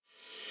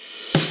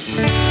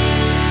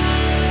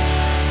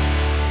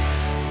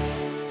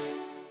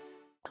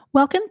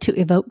Welcome to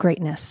Evoke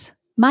Greatness.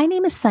 My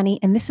name is Sunny,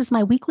 and this is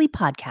my weekly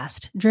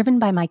podcast driven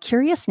by my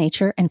curious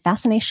nature and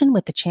fascination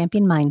with the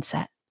champion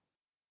mindset.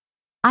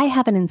 I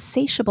have an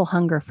insatiable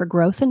hunger for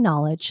growth and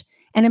knowledge,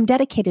 and am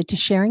dedicated to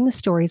sharing the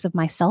stories of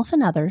myself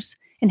and others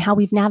and how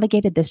we've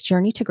navigated this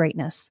journey to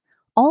greatness,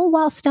 all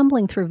while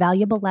stumbling through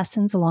valuable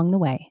lessons along the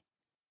way.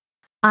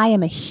 I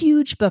am a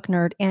huge book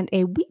nerd and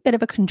a wee bit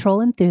of a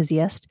control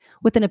enthusiast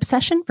with an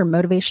obsession for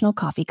motivational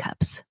coffee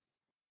cups.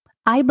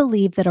 I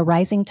believe that a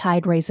rising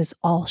tide raises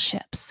all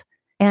ships,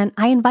 and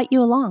I invite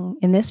you along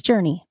in this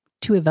journey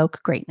to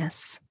evoke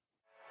greatness.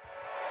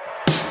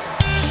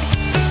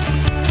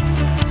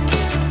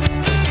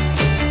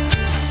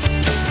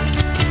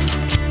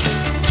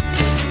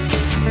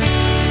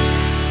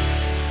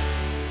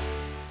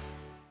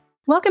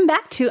 Welcome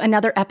back to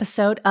another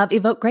episode of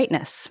Evoke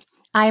Greatness.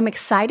 I am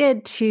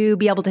excited to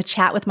be able to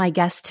chat with my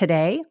guest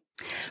today.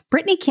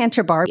 Brittney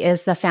Canter-Barbe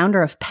is the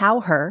founder of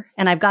PowHER,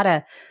 and I've got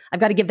to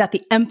give that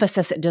the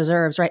emphasis it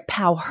deserves, right?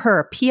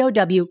 PowHER, POWHER.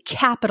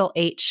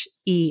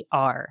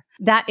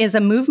 That is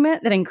a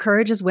movement that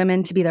encourages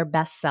women to be their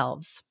best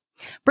selves.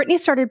 Brittney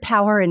started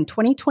PowHER in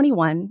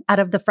 2021 out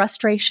of the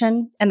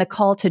frustration and the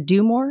call to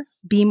do more,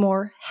 be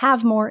more,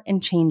 have more,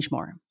 and change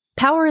more.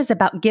 PowHER is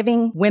about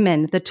giving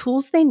women the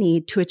tools they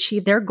need to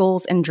achieve their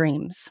goals and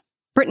dreams.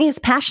 Brittney is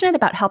passionate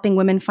about helping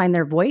women find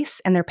their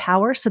voice and their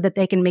power so that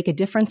they can make a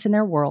difference in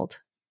their world.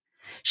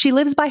 She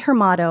lives by her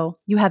motto,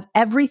 "You have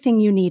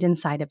everything you need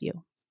inside of you."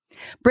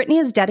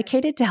 Brittney is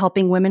dedicated to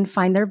helping women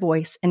find their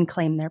voice and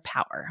claim their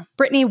power.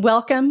 Brittney,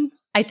 welcome.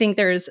 I think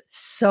there's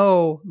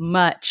so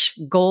much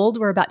gold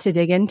we're about to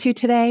dig into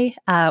today.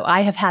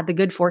 I have had the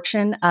good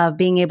fortune of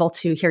being able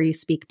to hear you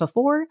speak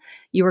before.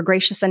 You were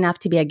gracious enough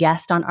to be a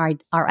guest on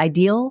our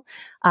Ideal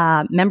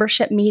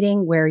membership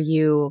meeting where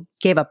you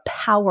gave a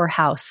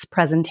powerhouse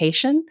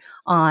presentation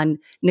on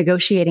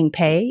negotiating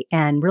pay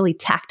and really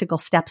tactical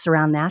steps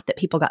around that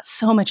people got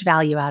so much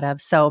value out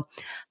of. So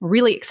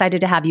really excited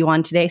to have you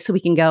on today so we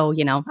can go,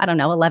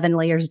 11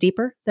 layers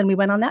deeper than we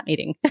went on that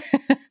meeting.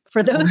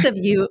 For those of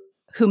you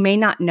who may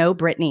not know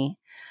Brittney,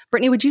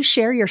 would you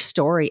share your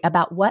story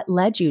about what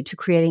led you to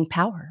creating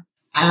PowHER?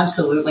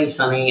 Absolutely,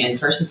 Sunny. And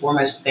first and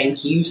foremost,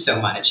 thank you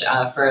so much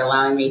for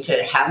allowing me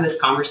to have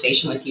this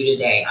conversation with you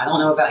today. I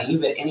don't know about you,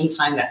 but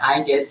anytime that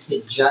I get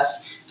to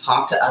just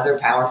talk to other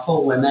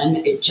powerful women,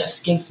 it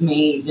just gives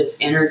me this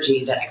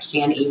energy that I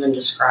can't even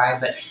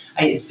describe. But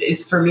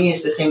it's for me,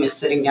 it's the same as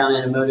sitting down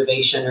in a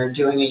motivation or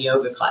doing a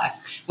yoga class,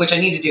 which I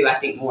need to do, I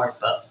think, more of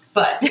both.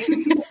 But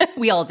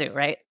we all do,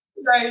 right?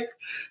 Right.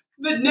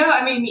 But no,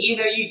 I mean,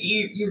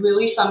 you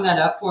really summed that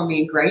up for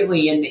me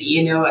greatly. And,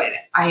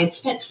 I had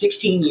spent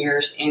 16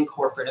 years in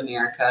corporate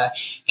America.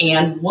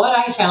 And what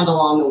I found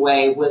along the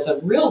way was a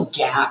real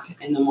gap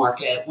in the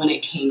market when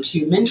it came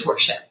to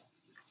mentorship.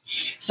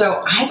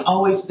 So I've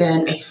always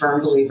been a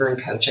firm believer in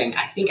coaching.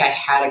 I think I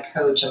had a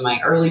coach in my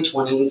early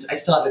 20s. I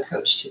still have a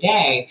coach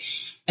today.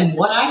 And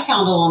what I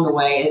found along the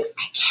way is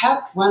I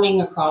kept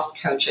running across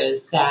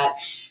coaches that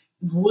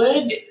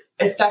would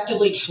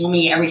effectively tell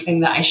me everything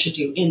that I should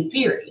do in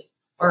theory,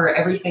 or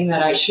everything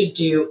that I should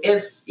do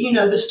if,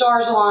 the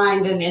stars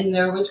aligned and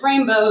there was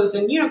rainbows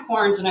and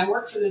unicorns and I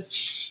worked for this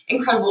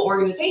incredible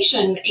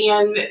organization.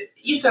 And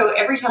so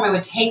every time I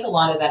would take a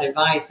lot of that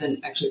advice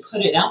and actually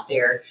put it out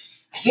there,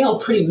 I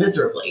failed pretty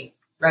miserably,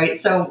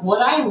 right? So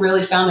what I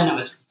really found, and I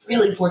was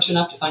really fortunate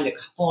enough to find a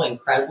couple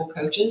incredible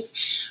coaches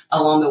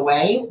along the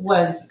way,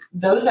 was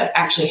those that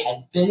actually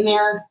had been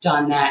there,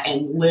 done that,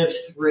 and lived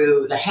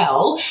through the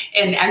hell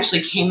and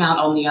actually came out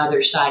on the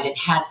other side and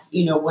had,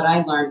 what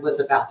I learned was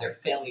about their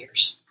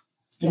failures.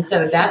 And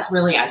so that's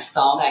really, I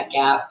saw that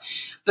gap.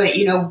 But,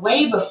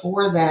 way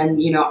before then,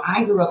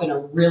 I grew up in a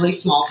really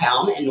small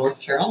town in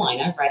North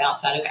Carolina, right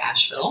outside of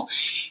Asheville.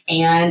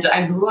 And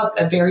I grew up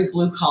a very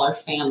blue collar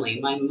family.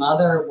 My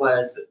mother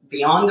was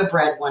beyond the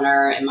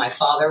breadwinner and my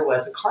father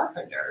was a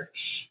carpenter.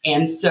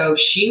 And so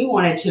she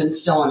wanted to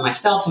instill in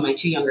myself and my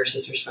two younger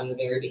sisters from the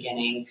very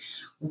beginning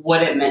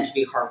what it meant to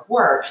be hard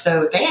work.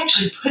 So they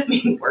actually put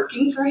me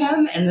working for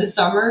him in the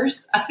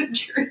summers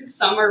during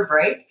summer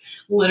break,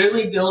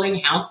 literally building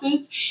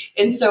houses.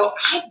 And so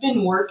I've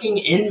been working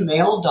in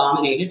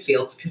male-dominated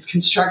fields because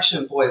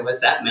construction, boy, was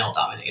that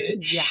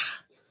male-dominated. Yeah.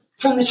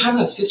 From the time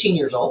I was 15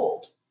 years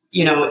old,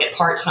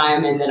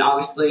 part-time, and then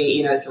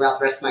obviously, throughout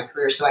the rest of my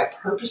career. So I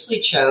purposely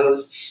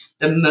chose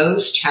the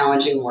most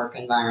challenging work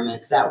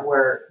environments that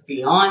were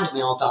beyond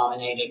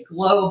male-dominated,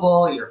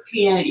 global,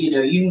 European,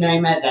 you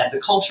name it, that the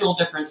cultural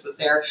difference was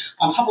there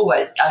on top of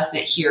what us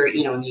that here,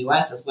 in the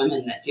U.S. as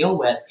women that deal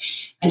with.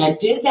 And I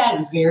did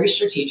that very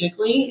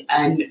strategically.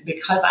 And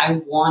because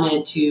I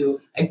wanted to,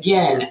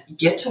 again,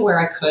 get to where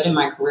I could in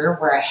my career,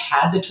 where I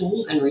had the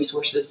tools and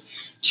resources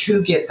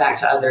to give back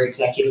to other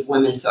executive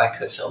women so I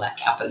could fill that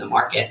gap in the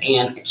market.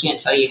 And I can't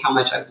tell you how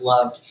much I've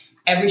loved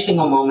every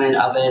single moment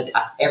of it.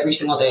 Every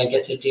single day I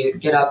get to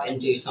get up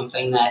and do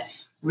something that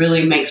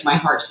really makes my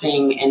heart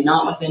sing and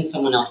not within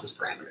someone else's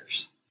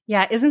parameters.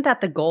 Yeah, isn't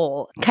that the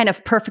goal? Kind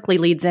of perfectly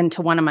leads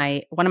into one of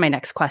my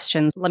next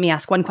questions. Let me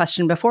ask one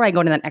question before I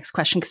go to that next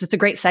question, because it's a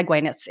great segue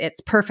and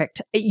it's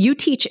perfect. You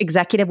teach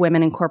executive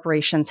women in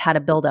corporations how to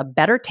build a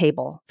better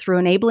table through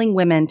enabling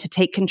women to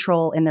take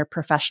control in their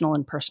professional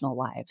and personal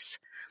lives.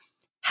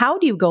 How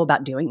do you go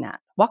about doing that?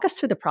 Walk us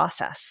through the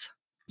process.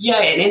 Yeah,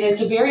 and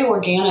it's a very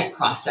organic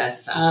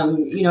process.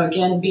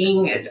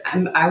 Again,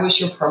 I was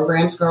your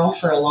programs girl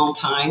for a long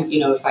time.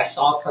 If I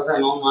saw a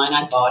program online,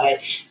 I bought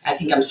it. I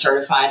think I'm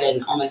certified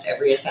in almost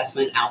every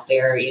assessment out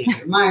there.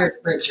 Your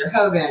Myers-Briggs, your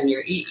Hogan,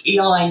 your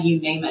ELA,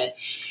 you name it.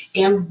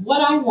 And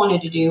what I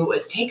wanted to do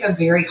was take a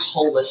very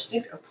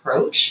holistic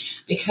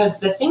approach, because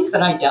the things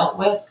that I dealt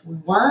with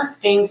weren't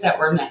things that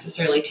were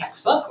necessarily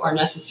textbook or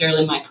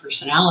necessarily my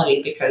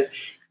personality, because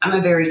I'm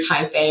a very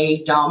type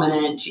A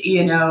dominant,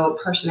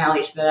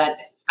 personality, so that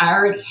I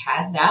already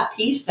had that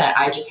piece that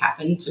I just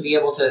happened to be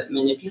able to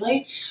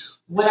manipulate.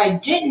 What I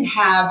didn't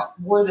have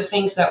were the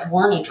things that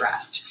weren't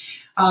addressed.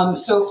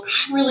 So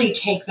I really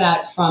take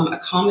that from a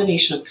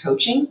combination of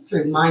coaching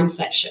through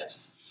mindset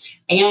shifts,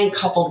 and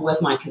coupled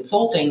with my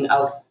consulting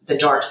of the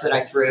darts that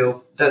I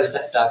threw, those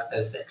that stuck,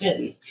 those that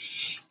didn't.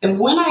 And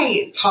when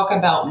I talk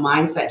about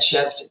mindset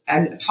shift,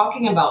 I'm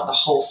talking about the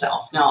whole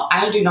self. Now,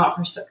 I do not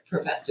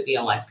profess to be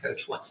a life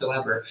coach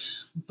whatsoever.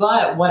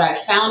 But what I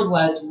found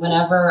was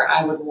whenever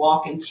I would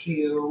walk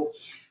into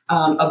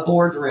a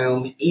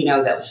boardroom,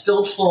 that was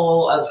filled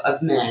full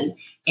of men,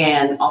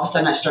 and all of a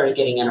sudden I started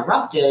getting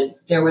interrupted,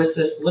 there was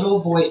this little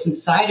voice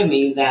inside of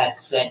me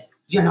that said,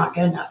 "You're not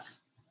good enough.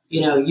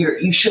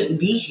 You shouldn't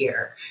be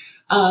here."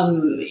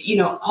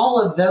 All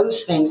of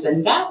those things.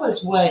 And that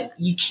was what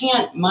you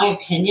can't, my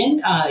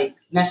opinion,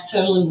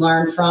 necessarily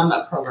learn from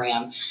a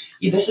program.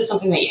 This is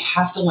something that you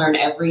have to learn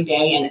every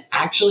day and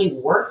actually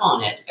work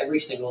on it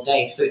every single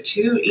day. So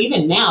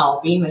even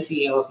now, being the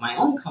CEO of my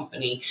own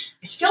company,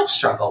 I still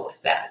struggle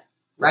with that,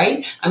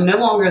 right? I'm no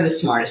longer the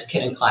smartest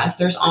kid in class.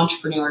 There's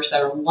entrepreneurs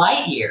that are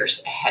light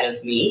years ahead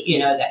of me,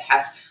 that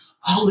have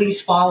all these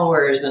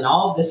followers and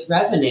all of this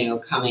revenue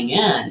coming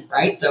in,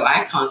 right? So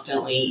I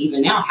constantly,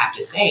 even now, have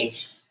to say,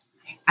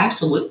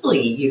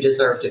 absolutely, you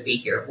deserve to be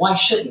here. Why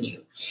shouldn't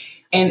you?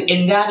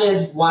 And that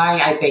is why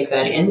I bake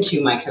that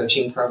into my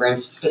coaching program,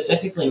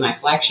 specifically my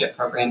flagship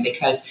program,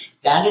 because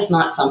that is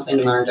not something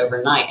learned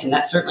overnight. And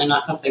that's certainly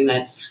not something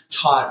that's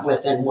taught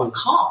within one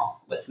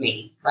call with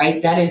me,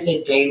 right? That is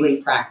a daily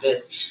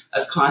practice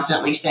of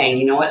constantly saying,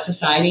 you know what,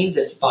 society,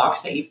 this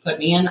box that you put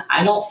me in,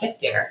 I don't fit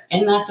there.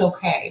 And that's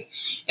okay.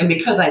 And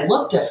because I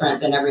look different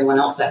than everyone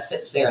else that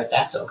fits there,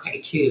 that's okay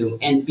too.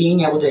 And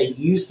being able to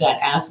use that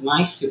as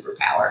my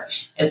superpower,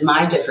 as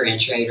my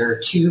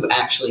differentiator to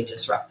actually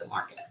disrupt the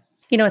market.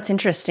 It's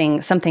interesting.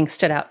 Something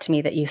stood out to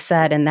me that you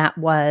said, and that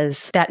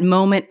was that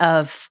moment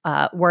of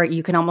where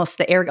you can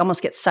the air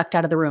almost gets sucked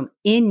out of the room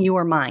in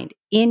your mind,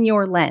 in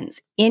your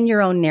lens, in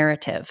your own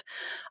narrative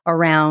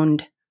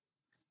around,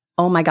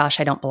 oh my gosh,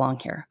 I don't belong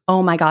here.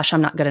 Oh my gosh,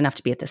 I'm not good enough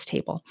to be at this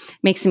table.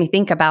 Makes me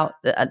think about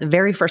the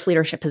very first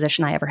leadership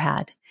position I ever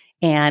had.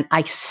 And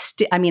I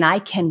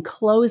can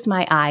close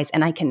my eyes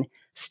and I can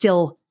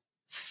still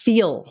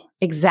feel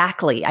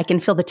exactly. I can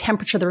feel the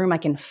temperature of the room. I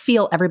can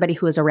feel everybody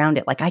who is around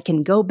it. Like I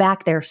can go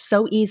back there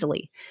so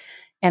easily.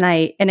 And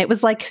it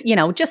was like,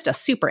 just a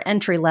super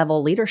entry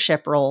level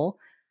leadership role.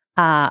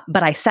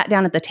 But I sat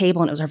down at the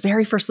table and it was our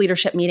very first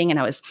leadership meeting and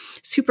I was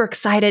super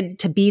excited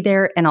to be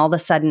there. And all of a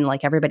sudden,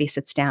 like everybody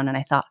sits down and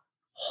I thought,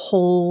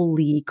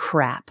 holy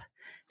crap,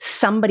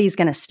 somebody's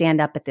going to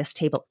stand up at this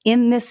table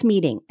in this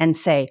meeting and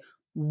say,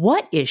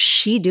 what is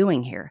she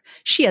doing here?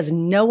 She has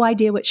no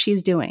idea what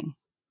she's doing.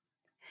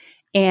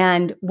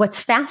 And what's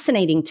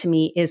fascinating to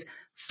me is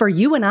for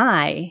you and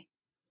I,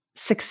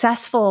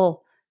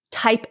 successful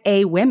type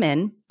A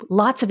women,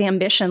 lots of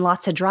ambition,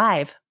 lots of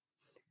drive,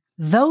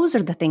 those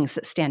are the things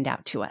that stand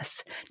out to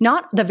us.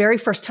 Not the very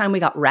first time we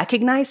got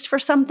recognized for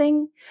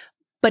something,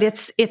 but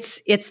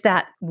it's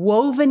that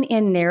woven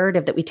in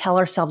narrative that we tell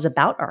ourselves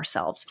about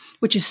ourselves,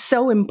 which is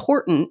so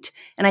important.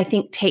 And I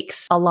think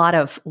takes a lot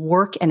of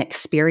work and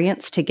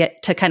experience to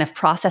get to kind of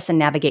process and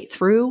navigate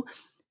through,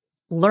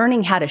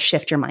 learning how to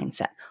shift your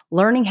mindset,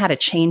 learning how to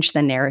change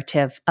the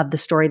narrative of the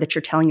story that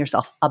you're telling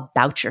yourself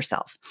about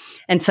yourself.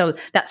 And so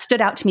that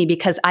stood out to me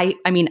because I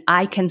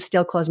can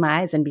still close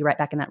my eyes and be right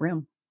back in that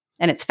room.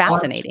 And it's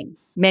fascinating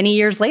many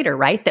years later,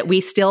 right? That we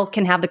still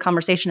can have the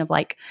conversation of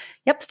like,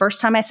 yep, first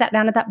time I sat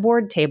down at that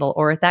board table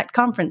or at that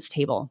conference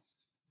table.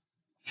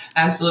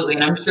 Absolutely.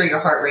 And I'm sure your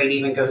heart rate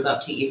even goes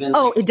up to even.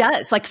 Oh, it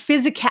does. Like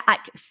physically,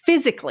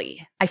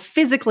 I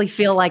physically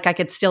feel like I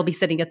could still be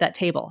sitting at that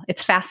table.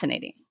 It's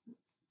fascinating.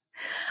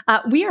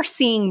 We are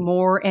seeing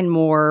more and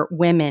more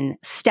women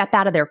step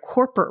out of their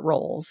corporate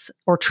roles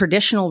or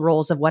traditional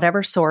roles of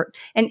whatever sort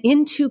and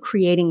into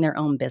creating their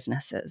own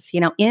businesses,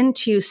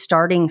 into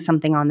starting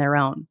something on their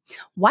own.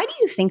 Why do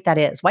you think that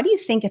is? Why do you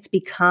think it's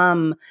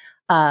become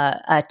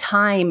a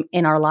time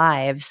in our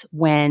lives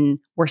when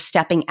we're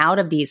stepping out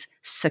of these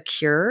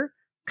secure,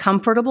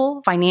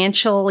 comfortable,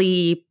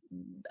 financially,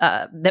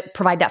 that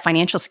provide that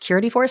financial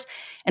security for us,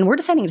 and we're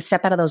deciding to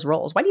step out of those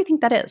roles? Why do you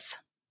think that is?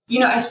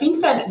 I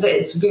think that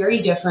it's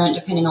very different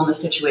depending on the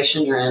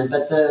situation you're in,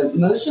 but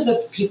most of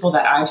the people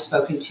that I've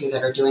spoken to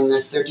that are doing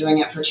this, they're doing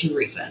it for two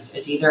reasons.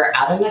 It's either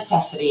out of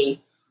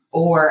necessity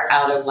or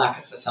out of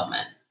lack of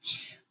fulfillment.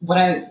 What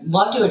I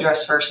love to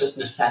address first is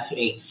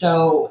necessity.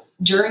 So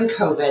during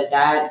COVID,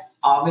 that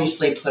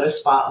obviously put a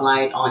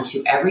spotlight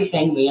onto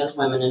everything we as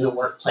women in the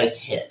workplace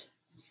hid,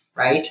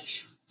 right?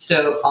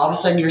 So all of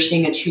a sudden you're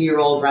seeing a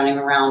 2-year-old running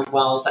around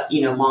while,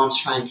 mom's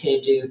trying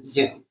to do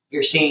Zoom.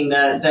 You're seeing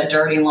the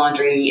dirty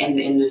laundry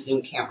in the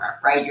Zoom camera,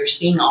 right? You're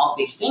seeing all of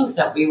these things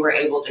that we were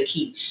able to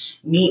keep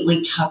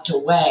neatly tucked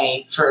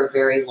away for a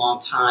very long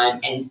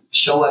time and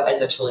show up as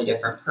a totally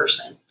different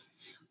person,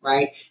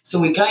 right? So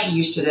we got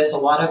used to this. A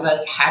lot of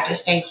us had to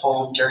stay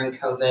home during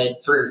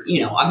COVID for,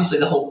 obviously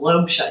the whole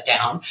globe shut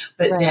down,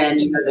 but then,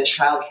 the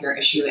childcare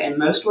issue, and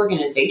most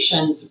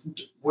organizations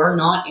were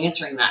not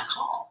answering that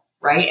call.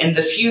 Right. And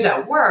the few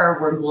that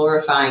were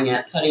glorifying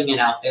it, putting it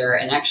out there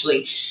and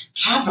actually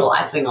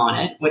capitalizing on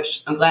it,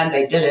 which I'm glad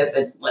they did it,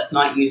 but let's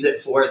not use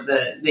it for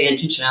the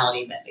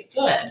intentionality that they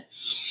did.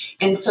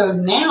 And so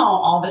now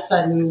all of a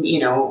sudden,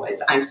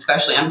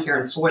 I'm here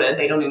in Florida,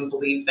 they don't even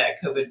believe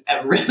that COVID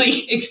ever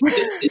really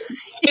existed.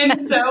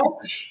 And so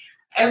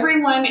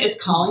everyone is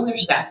calling their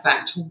staff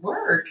back to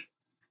work.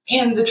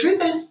 And the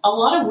truth is a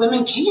lot of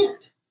women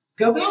can't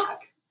go back.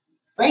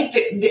 Right.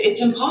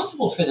 It's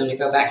impossible for them to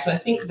go back. So I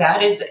think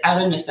that is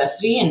out of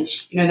necessity. And,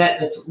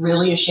 that's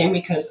really a shame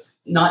because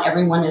not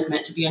everyone is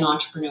meant to be an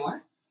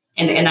entrepreneur.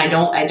 And I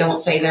don't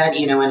say that,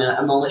 in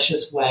a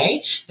malicious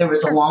way. There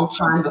was a long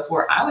time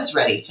before I was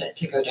ready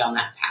to go down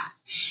that path.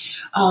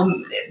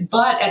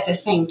 But at the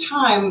same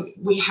time,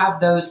 we have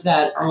those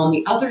that are on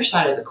the other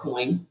side of the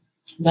coin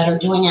that are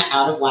doing it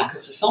out of lack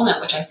of fulfillment,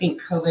 which I think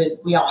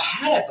COVID, we all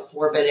had it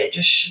before, but it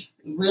just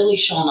really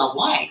shone a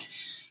light.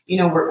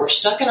 We're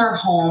stuck in our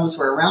homes,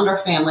 we're around our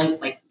families,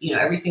 like,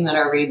 everything that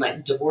I read,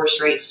 like divorce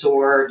rate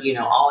soared,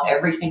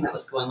 everything that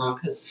was going on,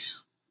 because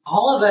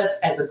all of us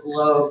as a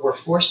globe were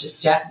forced to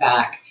step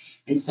back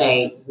and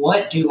say,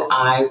 what do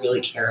I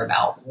really care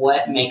about?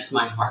 What makes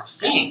my heart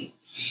sing?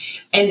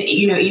 And,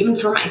 even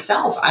for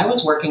myself, I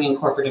was working in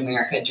corporate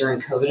America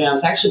during COVID, and I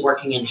was actually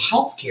working in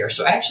healthcare.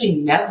 So I actually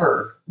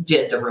never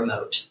did the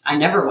remote. I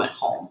never went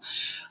home.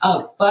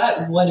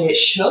 But what it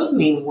showed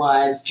me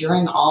was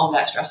during all of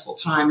that stressful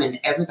time and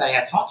everybody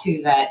I talked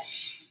to that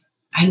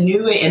I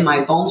knew it in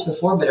my bones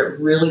before, but it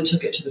really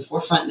took it to the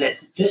forefront that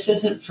this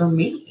isn't for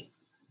me,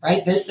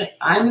 right?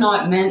 I'm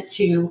not meant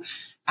to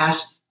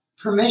ask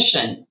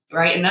permission,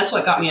 right? And that's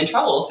what got me in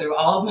trouble through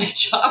all of my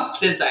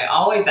jobs is I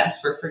always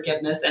asked for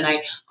forgiveness and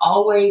I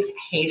always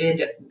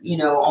hated,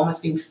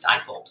 almost being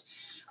stifled.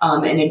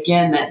 And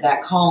again,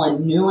 that call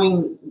and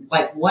knowing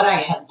like what I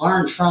had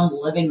learned from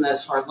living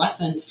those hard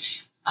lessons,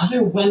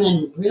 other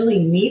women really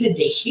needed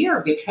to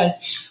hear because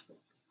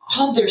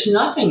there's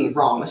nothing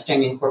wrong with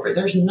staying in corporate.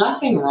 There's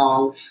nothing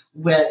wrong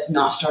with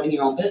not starting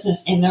your own business.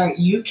 And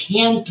you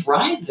can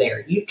thrive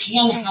there. You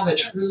can have a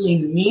truly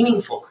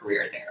meaningful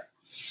career there.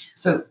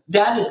 So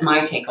that is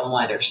my take on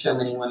why there's so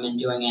many women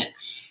doing it.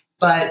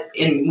 But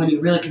when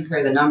you really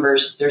compare the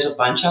numbers, there's a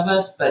bunch of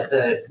us, but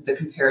the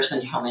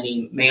comparison to how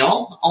many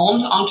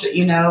male-owned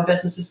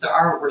businesses there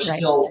are, we're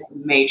still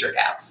major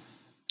gap.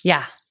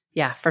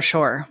 Yeah, for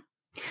sure.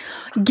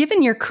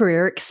 Given your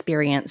career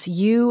experience,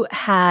 you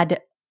had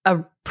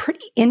a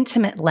pretty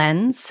intimate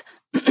lens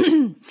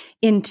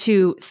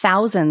into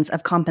thousands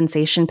of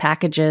compensation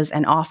packages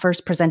and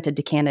offers presented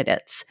to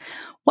candidates.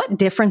 What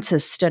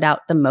differences stood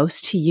out the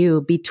most to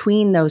you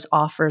between those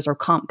offers or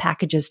comp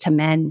packages to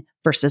men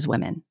versus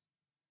women?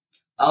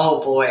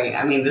 Oh boy.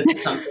 I mean, this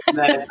is something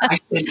that I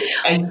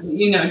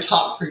could,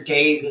 talk for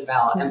days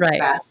about. I'm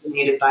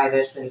fascinated by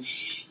this. And,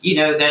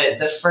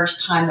 the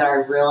first time that I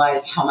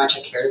realized how much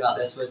I cared about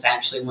this was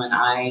actually when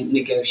I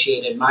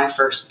negotiated my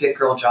first big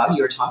girl job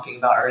you were talking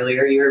about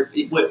earlier.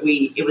 It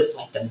was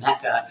like the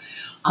Mecca.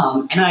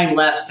 And I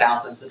left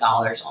thousands of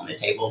dollars on the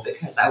table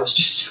because I was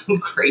just so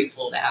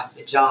grateful to have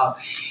the job.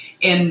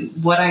 And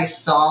what I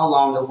saw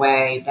along the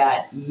way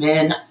that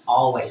men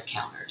always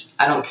countered.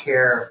 I don't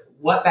care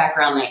what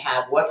background they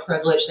had, what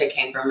privilege they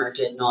came from or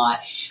did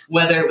not,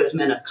 whether it was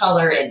men of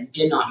color, it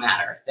did not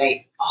matter.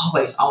 They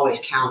always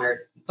countered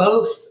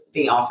both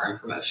the offer and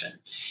promotion.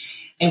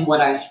 And what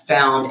I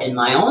found in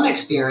my own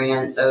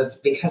experience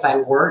because I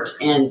worked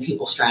in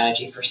people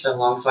strategy for so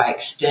long, so I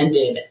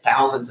extended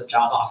thousands of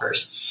job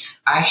offers.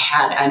 I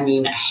had,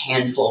 a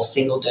handful,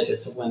 single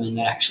digits of women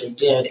that actually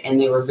did, and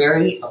they were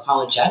very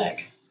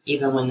apologetic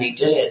even when they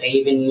did it. They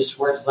even used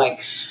words like,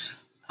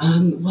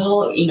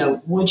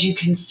 would you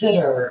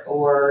consider,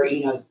 or,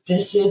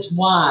 this is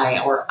why,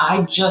 or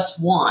I just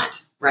want,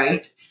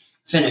 right?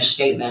 Finished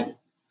statement.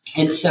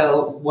 And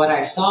so what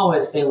I saw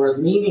was they were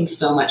leaving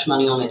so much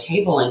money on the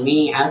table. And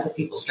me as a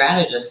people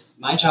strategist,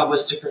 my job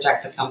was to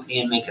protect the company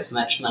and make as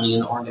much money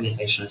in the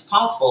organization as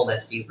possible.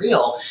 Let's be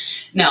real.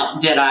 Now,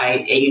 did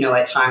I,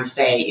 at times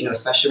say,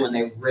 especially when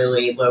they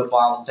really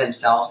lowballed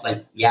themselves,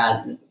 like,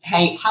 yeah,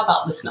 hey, how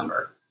about this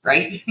number?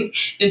 right?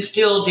 And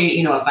still do,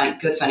 a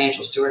good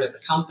financial steward of the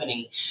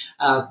company.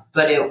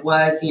 But it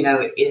was,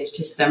 if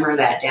to simmer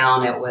that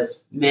down, it was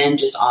men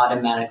just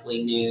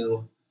automatically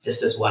knew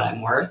this is what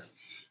I'm worth.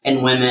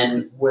 And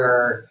women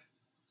were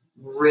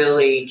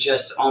really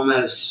just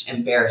almost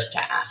embarrassed to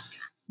ask.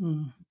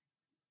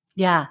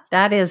 Yeah,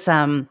 that is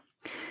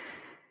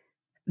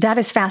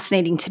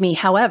fascinating to me.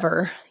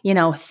 However,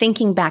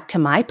 thinking back to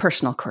my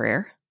personal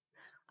career,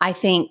 I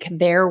think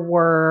there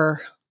were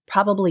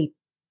probably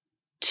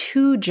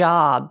 2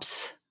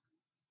 jobs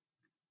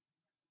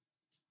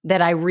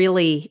that I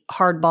really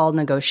hardball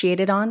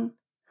negotiated on.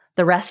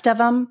 The rest of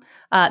them,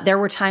 there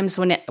were times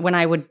when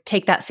I would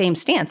take that same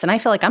stance. And I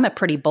feel like I'm a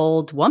pretty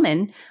bold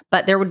woman,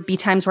 but there would be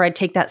times where I'd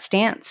take that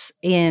stance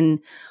in,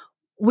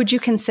 would you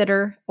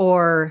consider,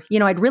 or,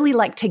 I'd really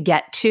like to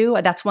get to,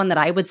 that's one that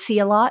I would see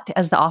a lot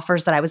as the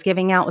offers that I was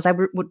giving out, was I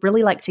would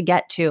really like to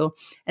get to.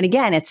 And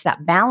again, it's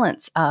that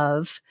balance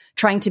of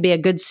trying to be a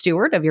good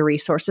steward of your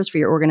resources for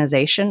your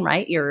organization,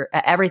 right?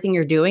 Everything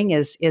you're doing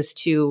is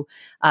to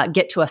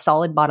get to a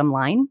solid bottom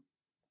line,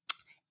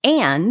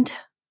 and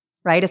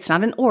right, it's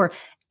not an or,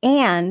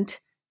 and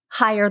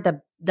hire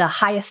the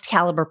highest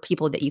caliber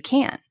people that you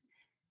can.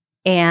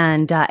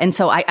 And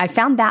so I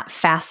found that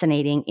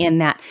fascinating in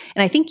that.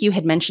 And I think you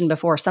had mentioned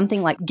before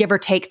something like give or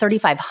take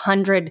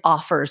 3,500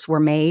 offers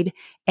were made.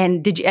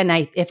 And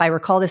if I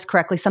recall this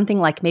correctly, something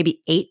like maybe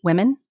 8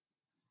 women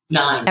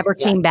 9 ever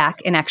came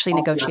back and actually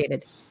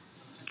negotiated.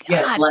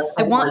 Yes, God,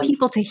 I want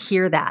people to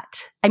hear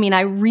that. I mean,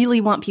 I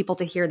really want people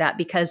to hear that,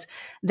 because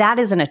that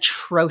is an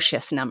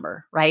atrocious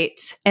number,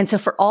 right? And so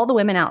for all the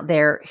women out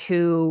there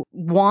who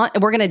want,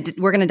 we're going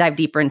to dive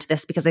deeper into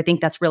this, because I think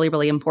that's really,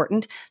 really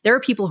important. There are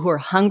people who are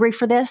hungry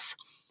for this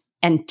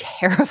and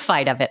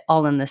terrified of it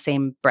all in the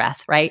same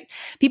breath, right?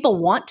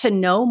 People want to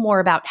know more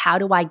about, how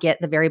do I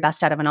get the very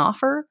best out of an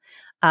offer?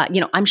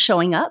 I'm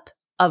showing up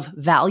of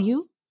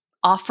value,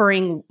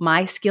 offering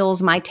my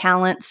skills, my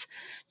talents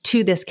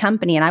to this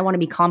company, and I want to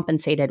be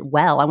compensated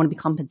well. I want to be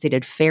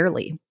compensated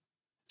fairly.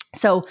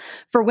 So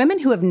for women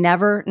who have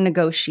never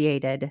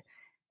negotiated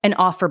an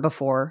offer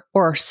before,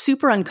 or are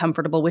super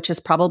uncomfortable, which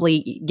is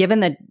probably,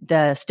 given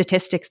the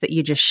statistics that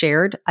you just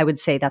shared, I would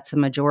say that's the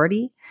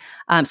majority.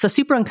 So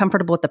super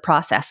uncomfortable with the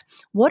process.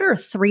 What are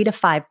 3 to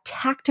 5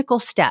 tactical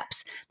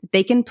steps that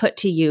they can put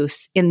to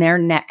use in their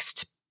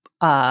next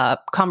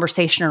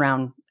conversation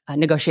around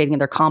negotiating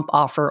their comp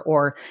offer,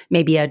 or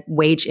maybe a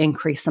wage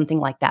increase, something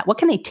like that? What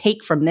can they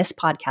take from this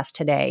podcast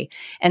today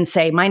and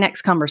say, my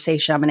next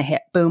conversation, I'm going to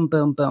hit boom,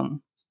 boom,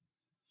 boom?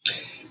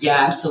 Yeah,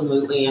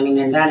 absolutely. I mean,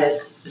 and that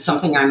is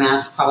something I'm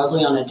asked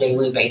probably on a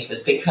daily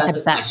basis because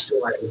of my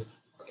story.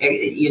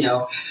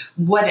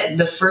 What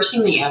the first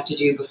thing that you have to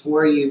do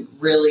before you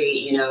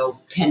really,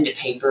 pen to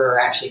paper or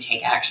actually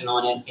take action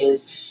on it,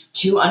 is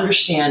to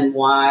understand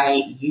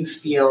why you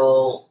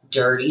feel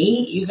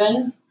dirty,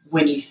 even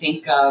when you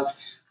think of,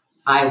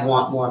 I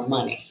want more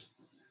money,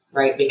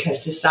 right?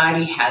 Because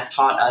society has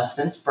taught us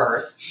since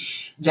birth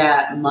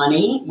that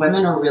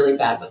women are really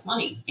bad with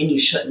money, and you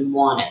shouldn't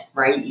want it,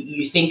 right?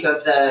 You think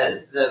of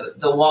the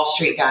Wall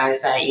Street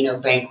guys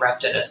that,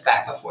 bankrupted us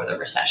back before the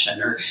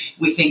recession, or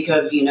we think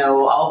of,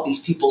 all of these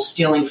people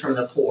stealing from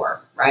the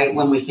poor, right?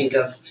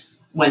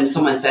 When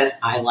someone says,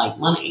 I like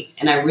money.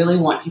 And I really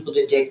want people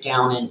to dig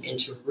down and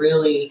to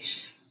really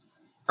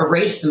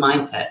erase the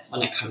mindset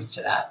when it comes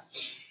to that.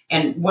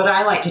 And what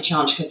I like to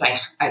challenge, because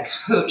I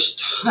coach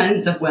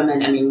tons of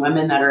women,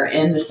 women that are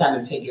in the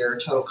 7-figure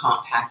total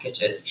comp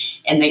packages,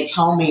 and they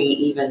tell me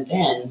even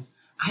then,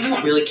 I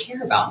don't really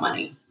care about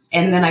money.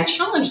 And then I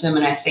challenge them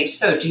and I say,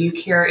 so do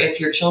you care if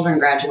your children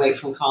graduate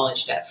from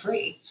college debt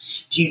free?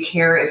 Do you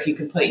care if you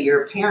can put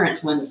your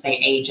parents, once they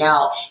age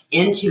out,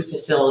 into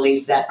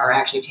facilities that are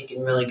actually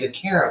taking really good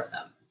care of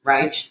them,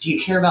 right? Do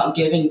you care about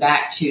giving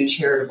back to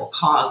charitable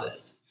causes?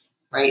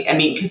 Right?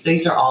 Because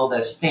these are all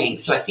those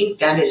things. So I think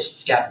that is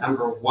step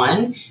number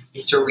 1,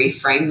 is to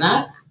reframe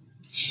that.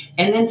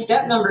 And then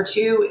step number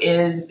 2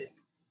 is,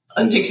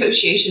 a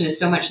negotiation is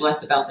so much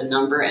less about the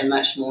number and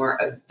much more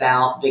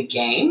about the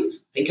game.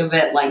 Think of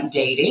it like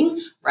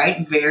dating,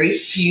 right? Very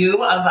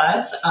few of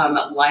us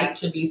like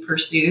to be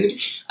pursued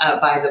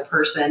by the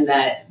person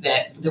that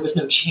there was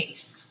no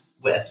chase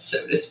with,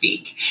 so to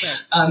speak.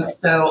 Right.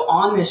 So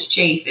on this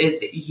chase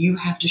is, you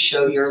have to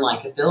show your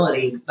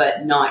likability,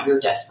 but not your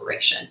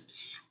desperation.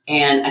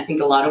 And I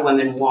think a lot of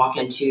women walk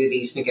into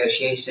these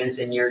negotiations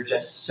and you're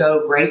just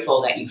so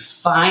grateful that you've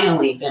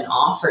finally been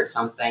offered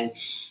something.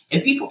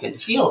 And people can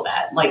feel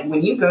that. Like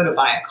when you go to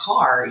buy a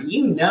car,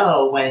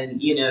 when,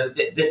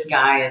 this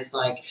guy is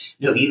like,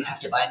 no, you have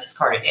to buy this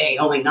car today,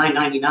 only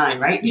 $9.99,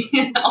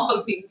 right? All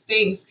of these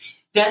things.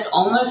 That's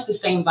almost the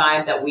same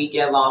vibe that we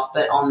give off,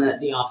 but on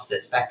the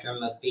opposite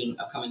spectrum of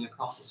coming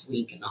across as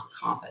weak and not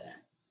confident.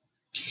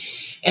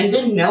 And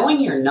then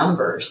knowing your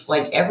numbers,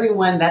 like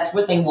everyone, that's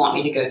what they want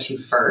me to go to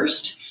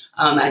first.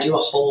 I do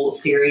a whole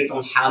series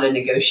on how to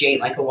negotiate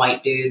like a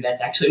white dude.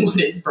 That's actually what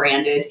it's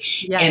branded.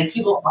 Yes. And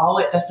people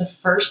that's the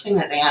first thing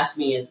that they ask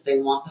me is they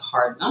want the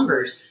hard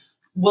numbers.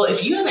 Well,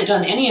 if you haven't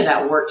done any of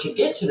that work to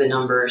get to the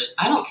numbers,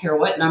 I don't care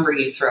what number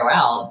you throw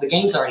out, the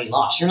game's already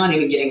lost. You're not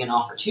even getting an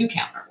offer to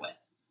counter with,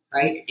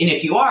 right? And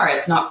if you are,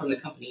 it's not from the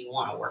company you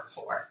want to work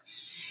for.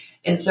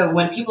 And so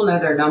when people know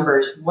their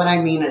numbers, what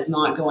I mean is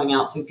not going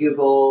out to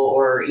Google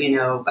or,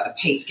 a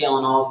pay scale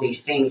and all of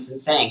these things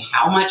and saying,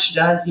 how much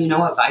does,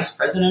 a vice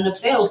president of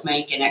sales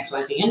make in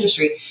XYZ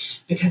industry?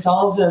 Because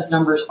all of those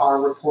numbers are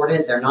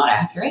reported. They're not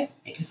accurate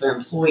because they're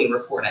employee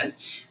reported.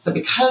 So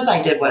because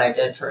I did what I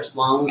did for as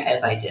long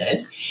as I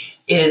did,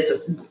 is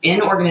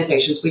in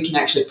organizations, we can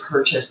actually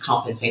purchase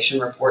compensation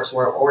reports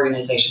where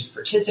organizations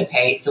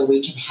participate so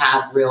we can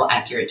have real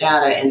accurate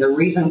data. And the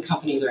reason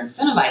companies are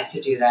incentivized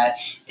to do that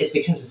is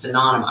because it's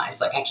anonymized.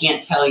 Like I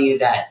can't tell you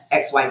that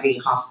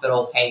XYZ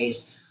hospital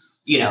pays,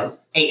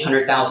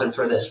 $800,000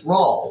 for this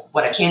role.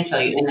 What I can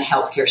tell you in the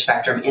healthcare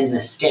spectrum in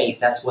the state,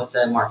 that's what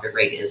the market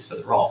rate is for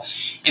the role.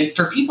 And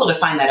for people to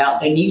find that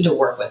out, they need to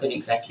work with an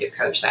executive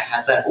coach that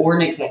has that or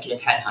an executive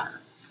headhunter.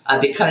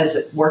 Because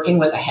working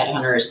with a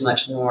headhunter is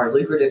much more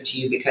lucrative to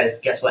you because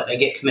guess what? They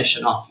get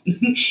commission off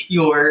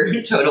your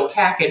total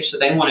package. So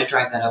they want to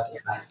drive that up as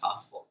high as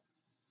possible.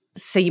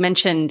 So you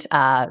mentioned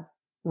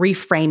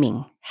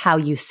reframing how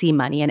you see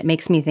money. And it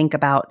makes me think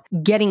about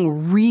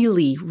getting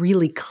really,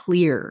 really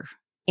clear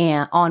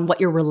on what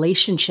your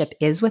relationship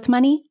is with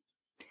money.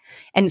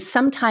 And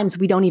sometimes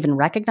we don't even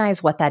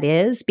recognize what that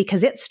is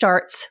because it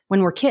starts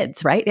when we're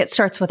kids, right? It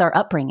starts with our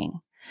upbringing.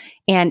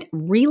 And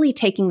really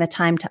taking the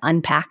time to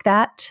unpack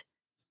that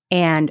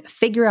and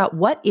figure out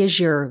what is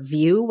your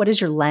view, what is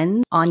your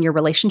lens on your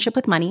relationship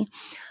with money.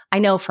 I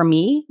know for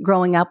me,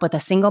 growing up with a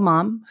single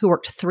mom who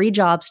worked 3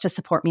 jobs to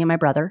support me and my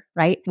brother,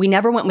 right? We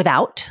never went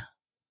without.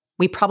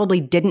 We probably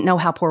didn't know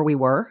how poor we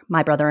were,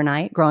 my brother and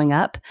I, growing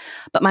up.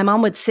 But my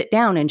mom would sit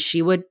down and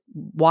she would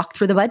walk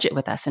through the budget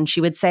with us. And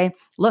she would say,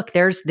 look,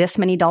 there's this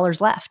many dollars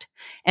left.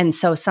 And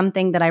so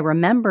something that I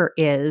remember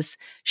is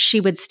she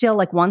would still,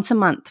 like once a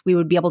month, we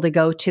would be able to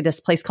go to this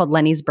place called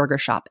Lenny's Burger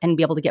Shop and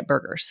be able to get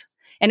burgers.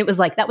 And it was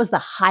like, that was the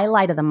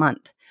highlight of the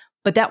month.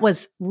 But that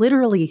was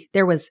literally,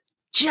 there was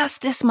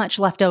just this much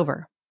left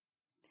over.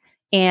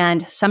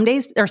 And some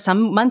days or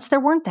some months there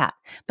weren't that.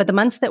 But the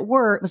months that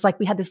were, it was like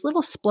we had this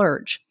little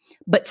splurge.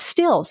 But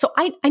still, so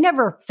I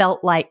never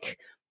felt like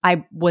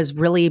I was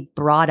really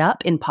brought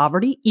up in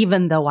poverty,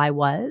 even though I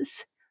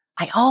was.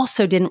 I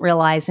also didn't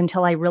realize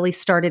until I really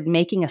started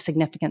making a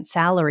significant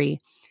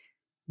salary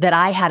that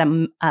I had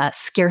a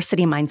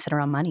scarcity mindset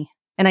around money.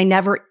 And I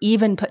never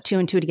even put 2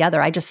 and 2 together.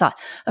 I just thought,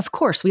 of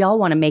course, we all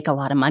want to make a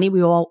lot of money.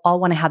 We all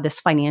want to have this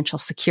financial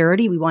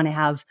security. We want to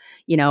have,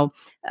 you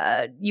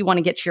want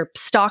to get your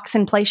stocks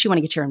in place. You want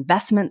to get your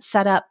investments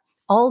set up.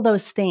 All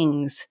those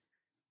things.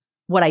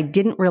 What I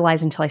didn't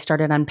realize until I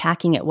started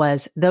unpacking it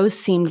was those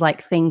seemed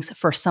like things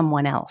for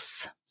someone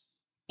else.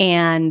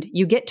 And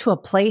you get to a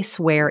place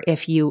where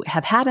if you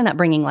have had an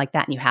upbringing like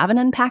that and you haven't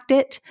unpacked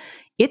it,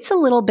 it's a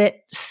little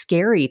bit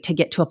scary to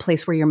get to a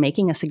place where you're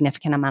making a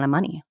significant amount of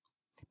money.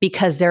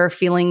 Because there are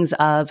feelings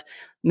of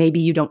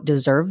maybe you don't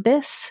deserve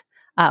this.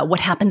 What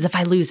happens if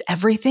I lose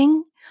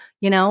everything?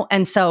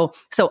 And so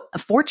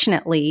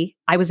fortunately,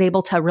 I was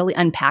able to really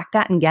unpack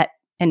that and get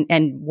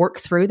and work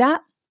through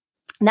that.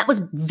 And that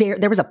was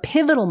there was a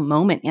pivotal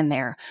moment in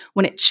there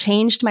when it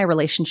changed my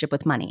relationship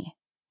with money.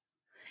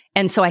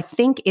 And so I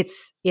think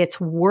it's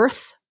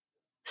worth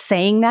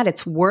saying that.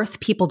 It's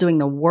worth people doing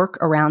the work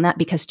around that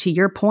because to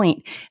your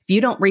point, if you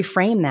don't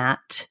reframe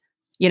that,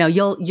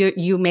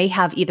 you may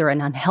have either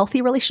an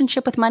unhealthy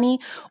relationship with money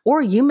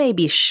or you may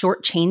be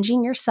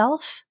shortchanging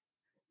yourself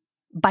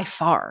by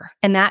far.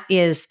 And that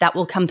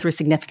will come through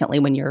significantly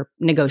when you're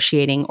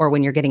negotiating or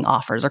when you're getting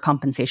offers or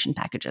compensation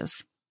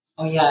packages.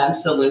 Oh, yeah,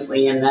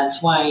 absolutely. And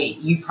that's why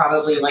you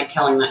probably like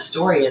telling that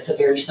story. It's a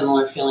very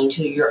similar feeling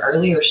to your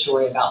earlier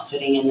story about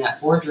sitting in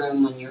that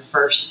boardroom when your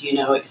first,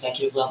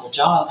 executive level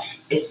job.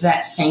 It's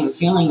that same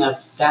feeling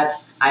of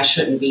I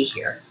shouldn't be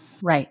here.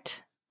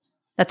 Right.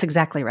 That's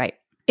exactly right.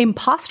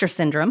 Imposter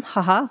syndrome,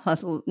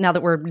 now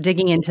that we're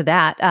digging into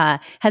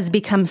that, has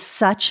become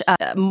such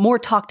a more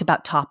talked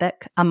about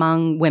topic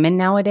among women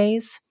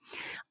nowadays.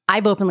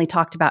 I've openly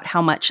talked about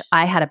how much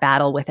I had a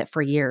battle with it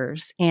for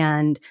years.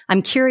 And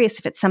I'm curious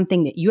if it's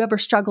something that you ever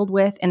struggled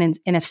with. And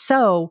if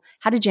so,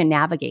 how did you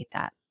navigate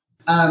that?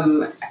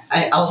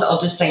 I'll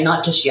just say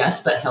not just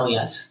yes, but hell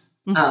yes,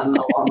 along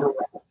the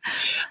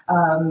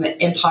way.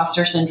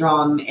 Imposter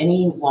syndrome,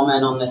 any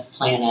woman on this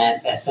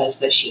planet that says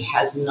that she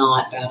has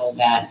not battled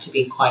that, to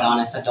be quite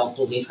honest, I don't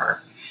believe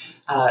her.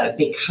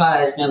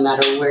 Because no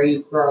matter where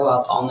you grow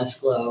up on this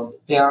globe,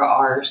 there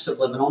are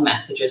subliminal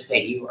messages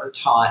that you are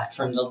taught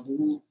from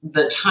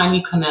the time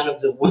you come out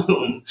of the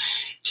womb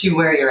to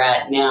where you're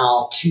at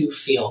now to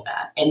feel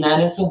that. And that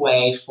is a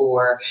way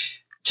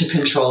to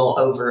control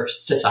over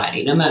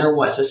society, no matter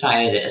what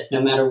society it is, no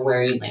matter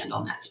where you land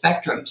on that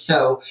spectrum.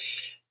 So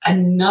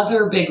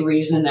another big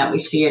reason that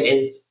we see it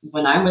is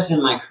when I was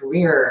in my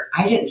career,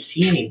 I didn't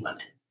see any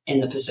women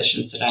in the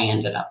positions that I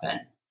ended up in.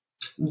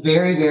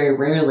 Very, very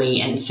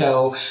rarely. And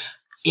so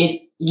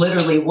it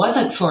literally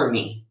wasn't for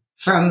me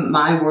from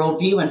my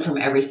worldview and from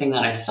everything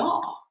that I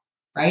saw.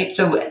 right?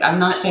 So I'm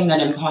not saying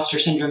that imposter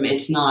syndrome,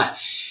 it's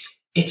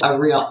a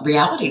real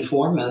reality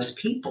for most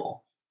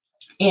people.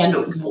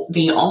 And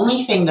the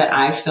only thing that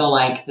I feel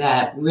like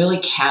that really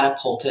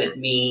catapulted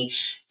me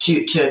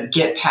to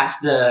get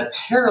past the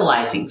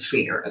paralyzing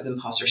fear of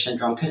imposter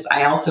syndrome, because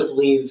I also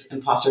believe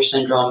imposter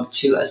syndrome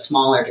to a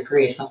smaller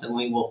degree is something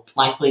we will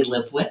likely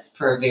live with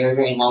for a very,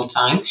 very long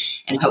time.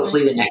 And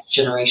hopefully the next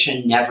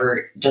generation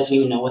never doesn't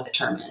even know what the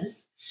term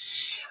is.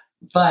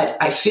 But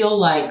I feel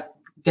like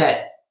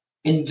that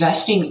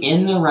investing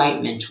in the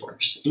right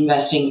mentors,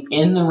 investing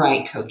in the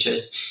right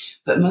coaches,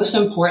 but most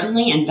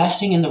importantly,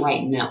 investing in the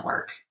right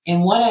network.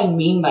 And what I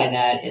mean by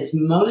that is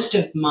most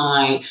of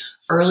my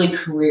early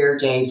career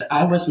days,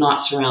 I was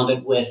not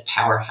surrounded with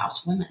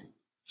powerhouse women.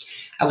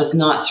 I was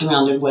not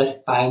surrounded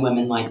by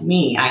women like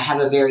me. I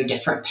have a very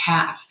different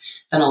path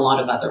than a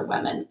lot of other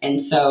women.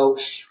 And so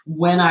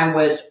when I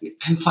was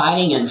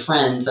confiding in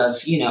friends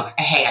of,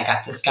 hey, I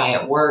got this guy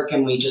at work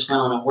and we just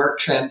went on a work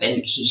trip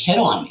and he hit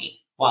on me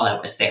while I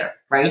was there,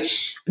 right?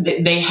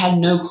 They had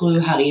no clue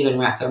how to even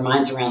wrap their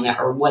minds around that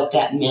or what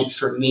that meant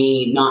for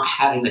me not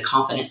having the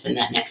confidence in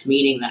that next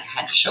meeting that I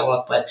had to show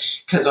up with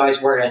because I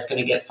was worried I was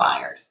going to get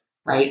fired.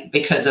 Right?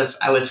 Because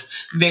I was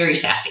very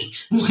sassy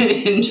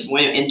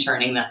when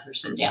turning that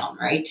person down.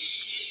 Right.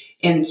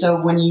 And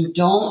so when you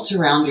don't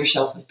surround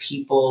yourself with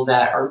people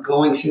that are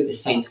going through the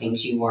same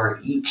things you are,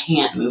 you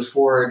can't move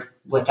forward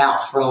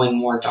without throwing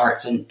more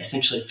darts and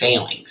essentially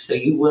failing. So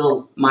you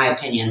will, my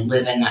opinion,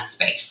 live in that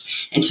space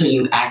until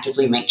you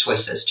actively make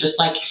choices. Just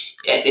like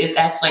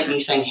that's like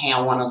me saying, hey,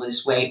 I want to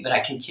lose weight, but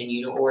I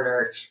continue to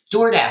order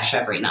DoorDash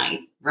every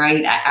night.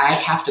 Right?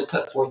 I have to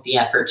put forth the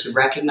effort to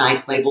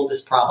recognize, label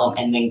this problem,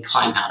 and then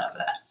climb out of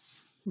that.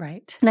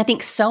 Right. And I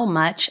think so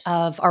much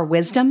of our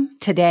wisdom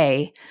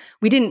today,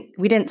 we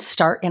didn't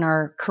start in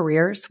our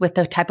careers with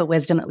the type of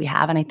wisdom that we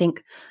have. And I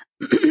think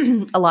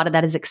a lot of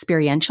that is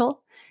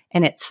experiential.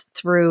 And it's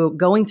through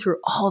going through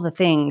all the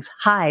things,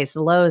 highs,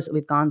 the lows that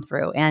we've gone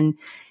through. And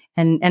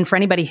for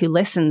anybody who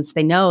listens,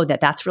 they know that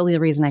that's really the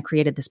reason I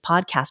created this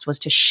podcast, was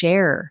to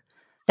share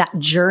that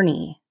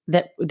journey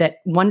that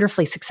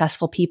wonderfully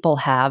successful people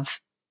have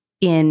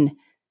in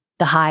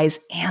the highs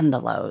and the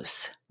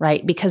lows,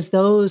 right? Because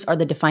those are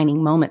the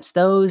defining moments.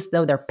 Those,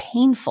 though they're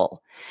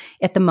painful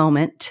at the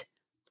moment,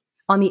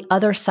 on the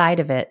other side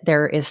of it,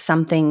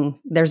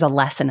 there's a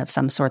lesson of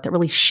some sort that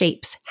really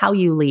shapes how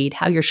you lead,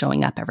 how you're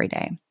showing up every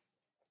day.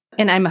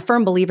 And I'm a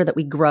firm believer that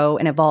we grow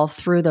and evolve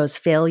through those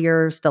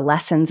failures, the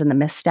lessons, and the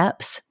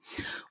missteps.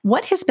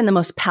 What has been the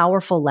most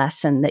powerful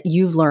lesson that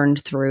you've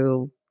learned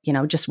through,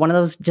 just one of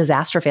those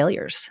disaster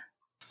failures?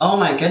 Oh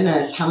my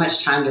goodness, how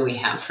much time do we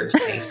have for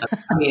today? So,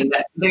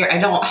 I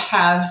don't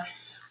have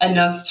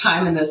enough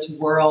time in this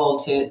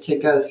world to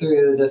go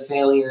through the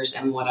failures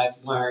and what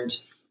I've learned.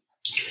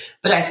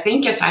 But I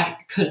think if I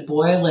could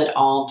boil it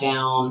all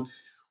down,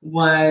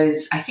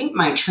 was I think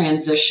my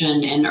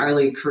transition in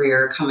early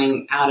career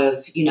coming out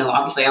of,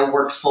 obviously I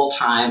worked full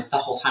time the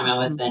whole time I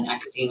was in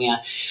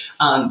academia,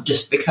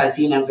 just because,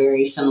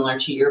 very similar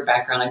to your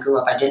background. I grew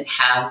up, I didn't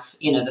have,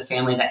 the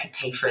family that could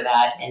pay for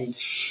that.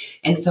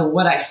 And so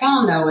what I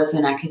found though was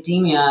in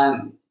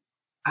academia,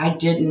 I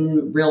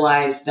didn't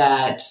realize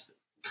that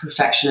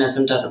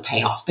perfectionism doesn't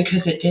pay off,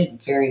 because it did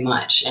very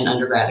much in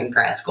undergrad and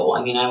grad school.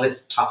 I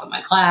was top of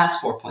my class,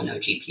 4.0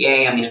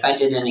 GPA. If I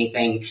did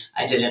anything,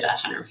 I did it at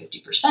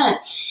 150%.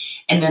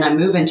 And then I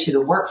move into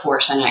the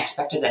workforce and I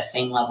expected that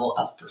same level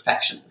of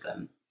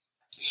perfectionism.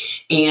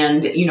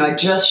 And, I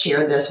just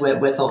shared this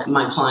with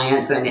my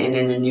clients and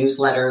in a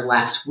newsletter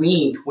last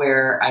week,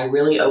 where I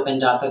really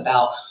opened up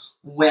about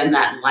when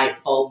that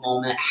light bulb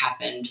moment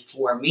happened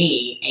for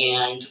me.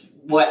 And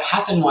what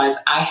happened was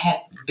I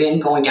had been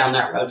going down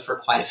that road for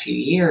quite a few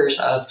years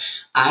of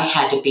I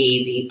had to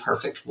be the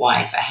perfect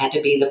wife. I had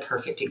to be the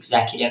perfect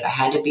executive. I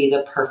had to be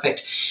the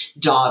perfect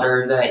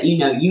daughter,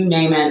 you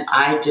name it.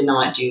 I did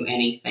not do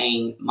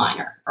anything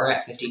minor or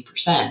at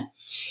 50%.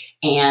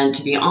 And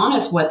to be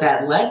honest, what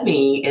that led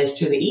me is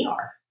to the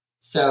ER.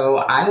 So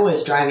I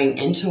was driving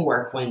into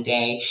work one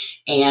day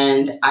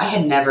and I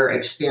had never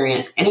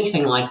experienced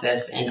anything like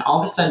this. And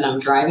all of a sudden I'm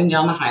driving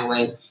down the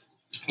highway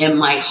and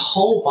my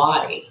whole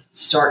body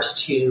starts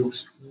to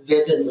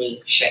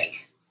vividly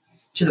shake,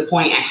 to the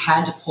point I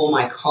had to pull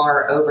my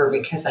car over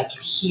because I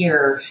could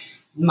hear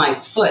my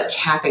foot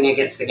tapping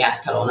against the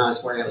gas pedal and I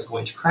was worried I was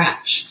going to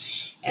crash.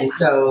 And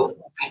so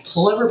I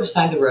pull over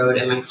beside the road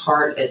and my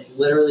heart is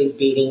literally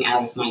beating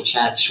out of my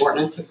chest,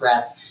 shortness of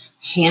breath,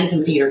 hands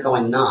and feet are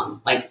going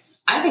numb. Like,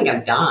 I think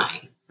I'm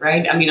dying,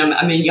 right?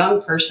 I'm a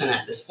young person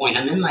at this point.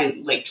 I'm in my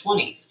late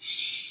 20s.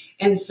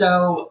 And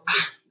so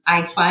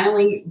I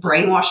finally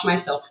brainwashed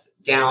myself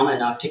down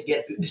enough to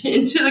get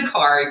into the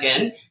car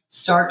again,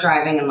 start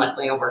driving, and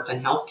luckily I worked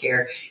in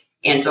healthcare.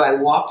 And so I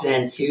walked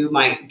into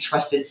my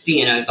trusted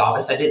CNO's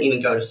office. I didn't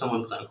even go to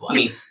someone clinical.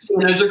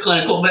 CNOs are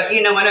clinical, but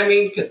you know what I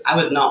mean? Because I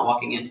was not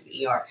walking into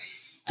the ER.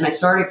 And I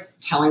started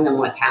telling them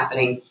what's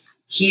happening.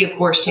 He, of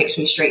course, takes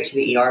me straight to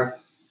the ER.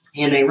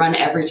 And they run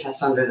every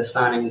test under the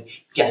sun. And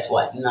guess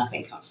what?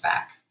 Nothing comes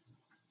back.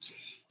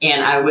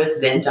 And I was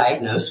then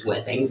diagnosed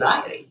with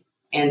anxiety.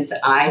 And so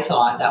I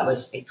thought that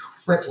was a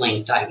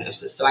crippling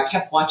diagnosis. So I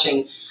kept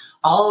watching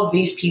all of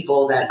these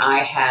people that I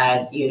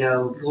had,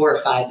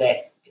 glorified,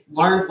 that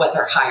learned what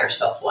their higher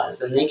self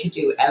was, and they could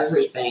do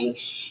everything.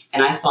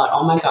 And I thought,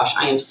 oh my gosh,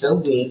 I am so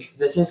weak.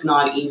 This is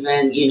not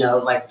even,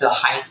 like the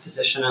highest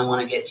position I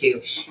want to get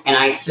to. And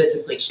I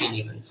physically can't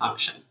even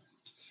function.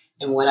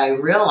 And what I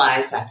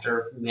realized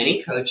after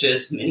many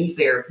coaches, many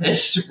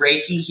therapists,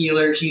 Reiki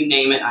healers, you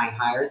name it, I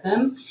hired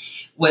them,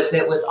 was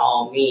it was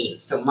all me.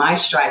 So my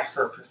strive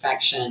for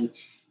perfection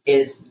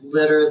is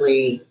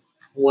literally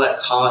what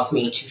caused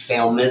me to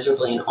fail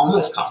miserably and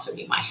almost costed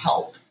me my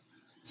health.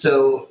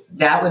 So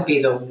that would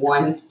be the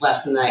one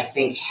lesson that I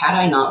think, had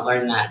I not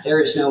learned that, there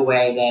is no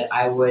way that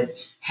I would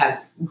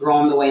have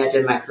grown the way I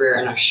did in my career,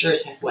 and I sure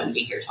as heck wouldn't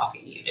be here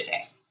talking to you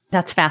today.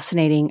 That's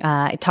fascinating.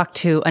 I talked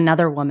to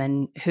another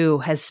woman who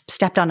has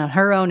stepped on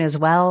her own as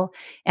well.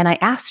 And I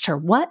asked her,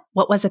 what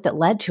was it that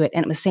led to it?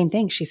 And it was the same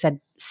thing. She said,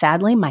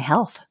 sadly, my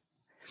health.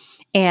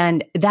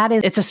 And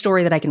it's a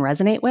story that I can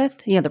resonate with,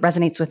 that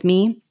resonates with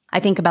me. I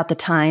think about the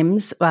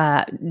times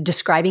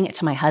describing it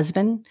to my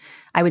husband.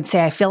 I would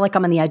say, I feel like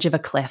I'm on the edge of a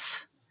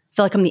cliff. I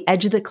feel like I'm on the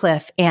edge of the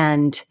cliff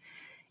and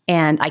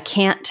I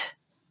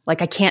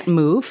can't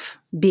move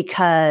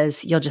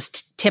because you'll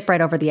just tip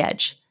right over the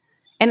edge.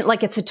 And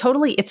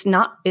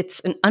it's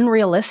an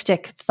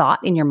unrealistic thought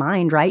in your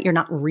mind, right? You're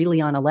not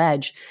really on a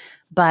ledge,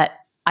 but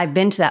I've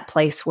been to that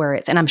place where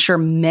and I'm sure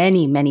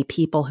many, many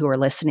people who are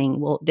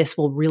listening this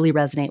will really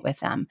resonate with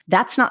them.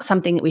 That's not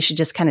something that we should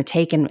just kind of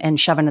take and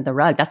shove under the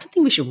rug. That's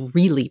something we should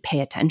really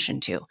pay attention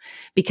to,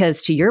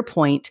 because to your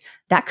point,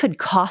 that could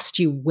cost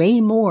you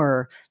way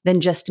more than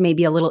just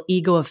maybe a little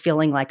ego of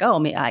feeling like,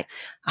 oh,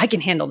 I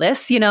can handle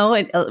this,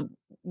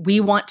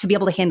 we want to be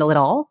able to handle it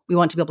all. We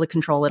want to be able to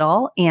control it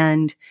all.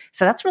 And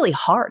so that's really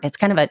hard. It's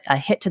kind of a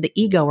hit to the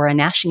ego, or a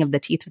gnashing of the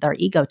teeth with our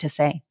ego to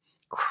say,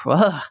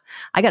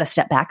 I got to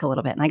step back a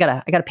little bit and I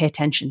got to pay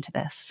attention to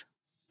this.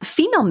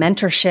 Female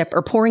mentorship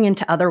or pouring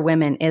into other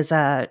women is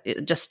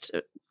just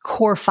a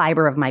core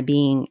fiber of my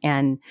being.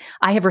 And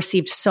I have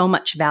received so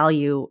much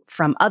value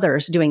from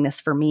others doing this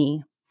for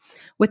me.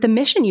 With the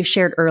mission you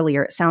shared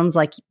earlier, it sounds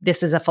like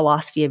this is a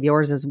philosophy of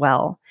yours as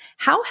well.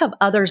 How have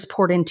others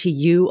poured into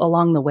you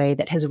along the way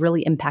that has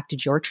really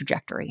impacted your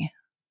trajectory?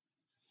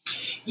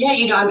 Yeah,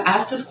 I'm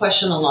asked this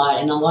question a lot,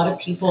 and a lot of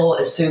people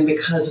assume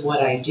because of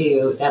what I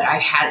do that I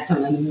had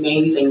some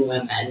amazing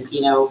women,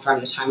 from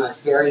the time I was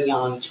very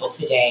young till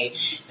today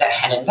that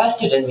had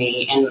invested in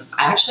me. And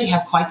I actually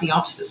have quite the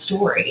opposite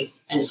story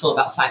until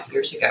about 5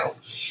 years ago.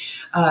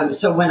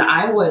 So when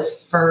I was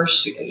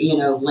first,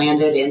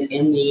 landed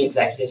in the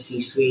executive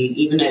C-suite,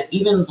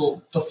 even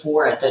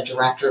before at the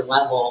director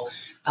level,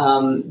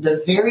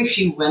 the very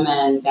few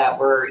women that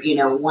were,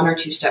 one or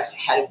two steps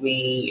ahead of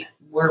me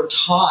were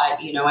taught,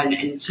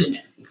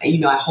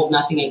 I hold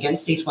nothing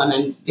against these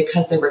women,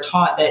 because they were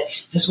taught that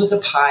this was a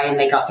pie and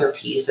they got their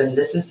piece, and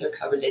this is their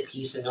coveted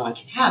piece and no one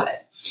can have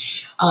it.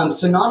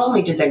 So not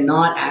only did they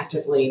not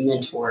actively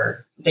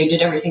mentor, they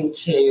did everything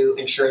to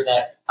ensure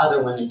that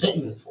other women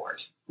didn't move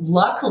forward.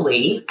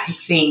 Luckily, I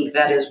think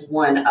that is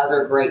one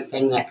other great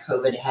thing that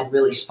COVID had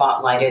really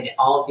spotlighted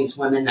all of these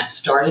women that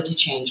started to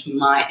change in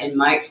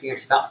my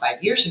experience about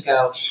 5 years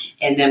ago.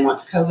 And then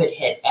once COVID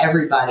hit,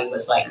 everybody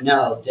was like,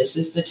 no, this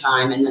is the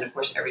time. And then, of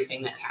course,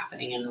 everything that's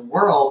happening in the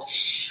world.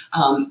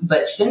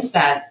 But since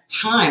that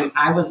time,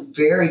 I was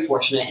very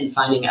fortunate in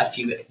finding a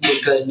few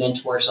good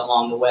mentors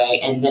along the way.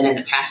 And then in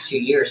the past 2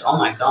 years, oh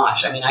my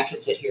gosh, I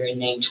could sit here and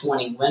name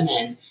 20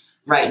 women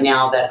right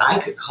now that I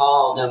could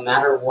call no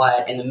matter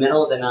what in the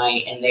middle of the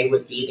night, and they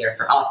would be there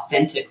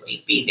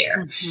authentically be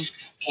there. Mm-hmm.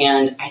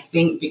 And I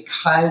think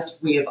because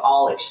we have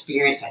all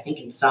experienced, I think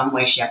in some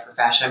way, shape, or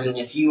fashion,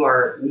 if you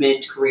are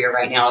mid-career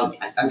right now,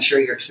 I'm sure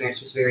your experience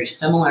was very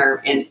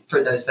similar. And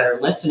for those that are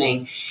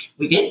listening,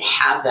 we didn't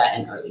have that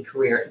in early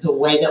career, the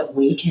way that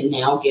we can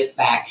now give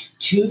back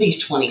to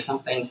these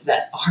 20-somethings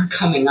that are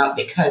coming up,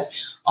 because,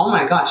 oh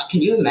my gosh,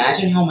 can you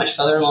imagine how much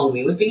further along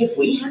we would be if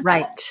we had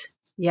right. That?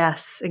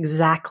 Yes,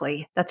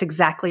 exactly. That's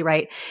exactly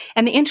right.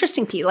 And the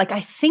interesting piece,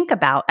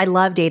 I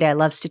love data, I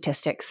love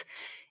statistics.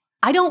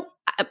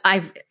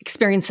 I've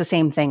experienced the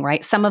same thing,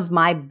 right? Some of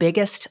my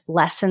biggest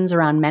lessons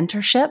around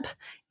mentorship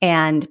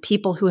and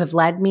people who have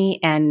led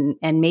me and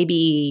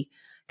maybe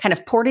kind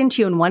of poured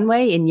into you in one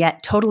way and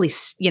yet totally,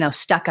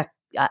 stuck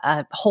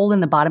a hole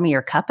in the bottom of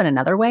your cup in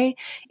another way,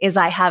 is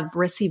I have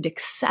received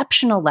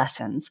exceptional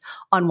lessons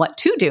on what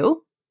to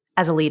do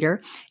as a leader.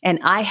 And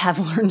I have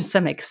learned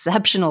some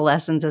exceptional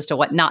lessons as to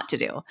what not to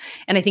do.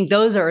 And I think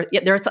those are,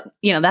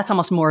 that's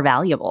almost more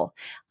valuable.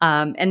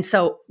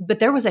 But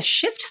there was a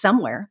shift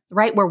somewhere,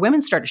 right, where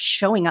women started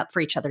showing up for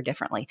each other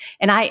differently.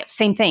 And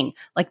same thing,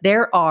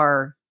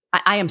 I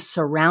am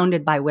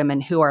surrounded by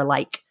women who are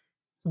like,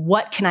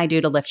 what can I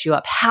do to lift you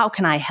up? How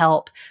can I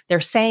help?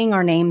 They're saying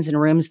our names in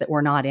rooms that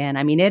we're not in.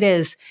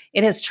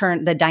 It has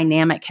turned, the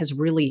dynamic has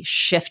really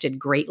shifted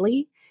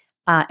greatly.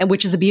 And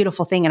which is a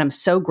beautiful thing. And I'm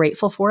so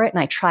grateful for it. And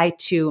I try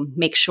to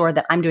make sure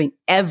that I'm doing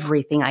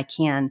everything I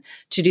can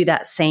to do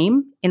that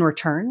same in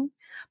return.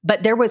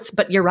 But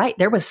you're right.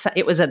 There was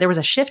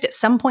a shift at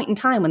some point in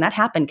time when that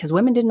happened, because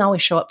women didn't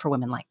always show up for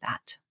women like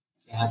that.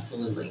 Yeah,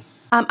 absolutely.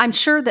 I'm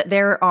sure that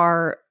there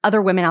are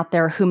other women out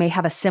there who may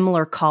have a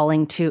similar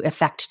calling to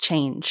effect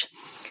change.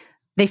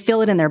 They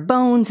feel it in their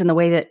bones in the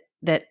way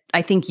that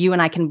I think you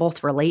and I can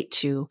both relate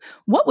to.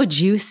 What would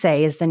you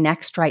say is the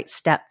next right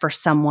step for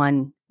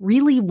someone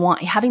really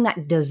having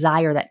that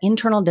desire, that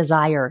internal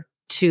desire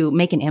to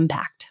make an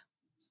impact?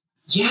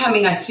 Yeah, I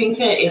mean, I think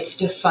that it's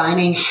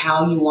defining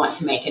how you want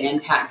to make an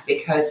impact,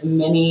 because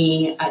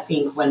I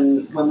think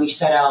when we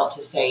set out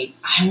to say,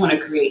 I want to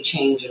create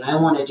change and I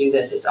want to do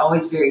this, it's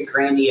always very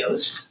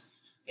grandiose.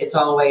 It's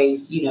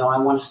always, I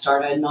want to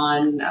start a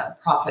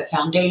non-profit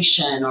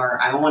foundation,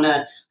 or I want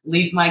to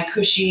leave my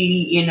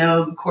cushy,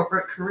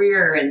 corporate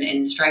career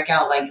and strike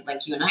out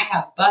like you and I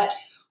have. But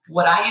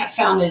what I have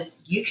found is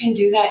you can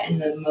do that in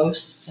the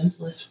most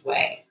simplest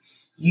way.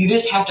 You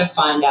just have to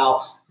find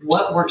out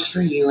what works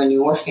for you and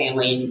your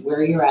family and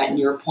where you're at in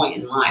your point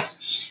in life.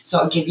 So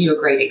I'll give you a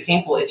great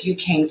example. If you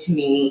came to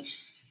me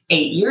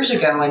 8 years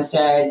ago and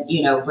said,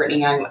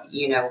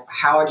 Brittney,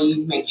 how do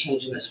you make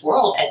change in this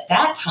world? At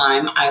that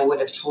time, I would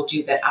have told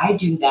you that I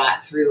do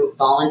that through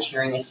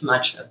volunteering as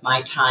much of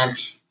my time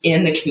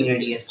in the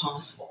community as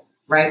possible,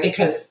 right?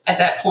 Because at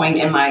that point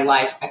in my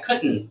life, I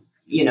couldn't,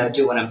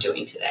 do what I'm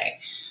doing today.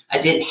 I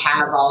didn't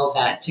have all of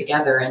that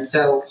together. And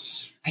so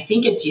I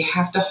think you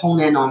have to hone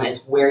in on is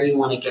where you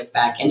want to give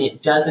back. And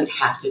it doesn't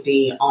have to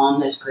be on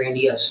this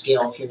grandiose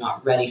scale if you're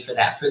not ready for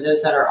that. For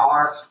those that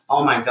are,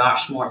 oh my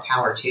gosh, more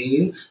power to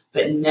you.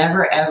 But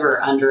never,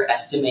 ever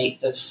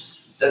underestimate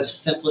those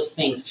simplest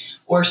things.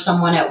 Or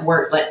someone at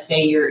work, let's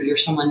say you're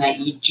someone that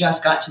you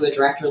just got to a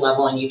director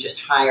level and you just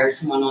hired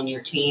someone on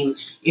your team,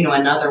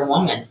 another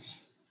woman.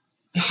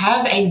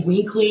 Have a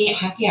weekly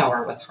happy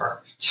hour with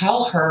her.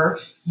 Tell her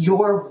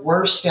your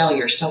worst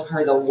failures. Tell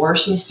her the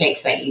worst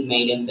mistakes that you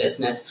made in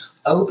business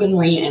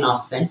openly and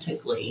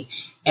authentically.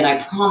 And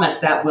I promise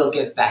that will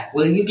give back.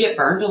 Will you get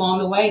burned along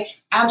the way?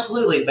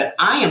 Absolutely. But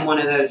I am one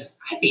of those,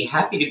 I'd be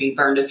happy to be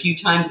burned a few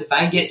times if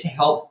I get to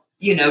help,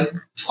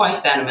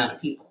 twice that amount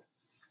of people.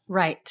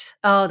 Right.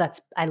 Oh,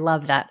 I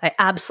love that. I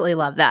absolutely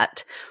love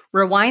that.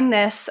 Rewind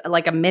this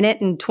like a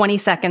minute and 20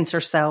 seconds or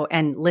so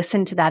and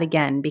listen to that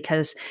again,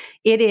 because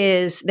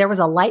there was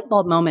a light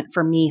bulb moment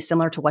for me,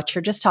 similar to what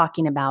you're just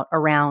talking about,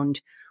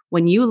 around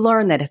when you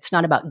learn that it's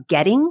not about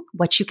getting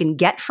what you can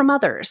get from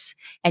others,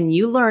 and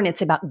you learn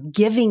it's about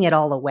giving it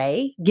all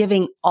away,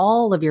 giving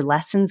all of your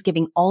lessons,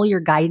 giving all your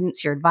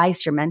guidance, your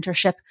advice, your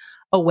mentorship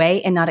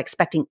away, and not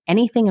expecting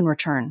anything in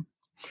return.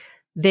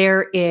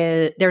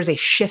 There's a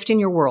shift in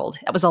your world.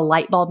 That was a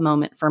light bulb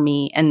moment for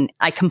me. And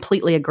I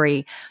completely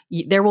agree.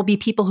 There will be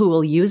people who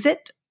will use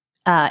it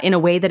in a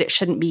way that it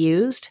shouldn't be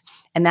used.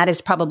 And that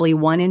is probably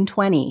 1 in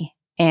 20.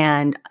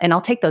 And I'll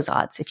take those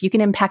odds. If you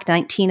can impact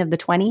 19 of the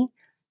 20,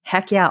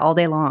 heck yeah, all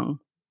day long.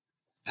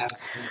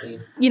 Absolutely.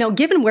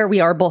 Given where we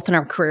are both in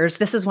our careers,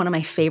 this is one of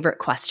my favorite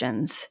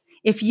questions.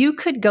 If you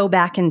could go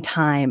back in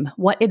time,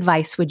 what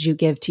advice would you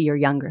give to your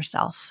younger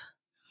self?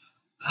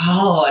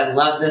 Oh, I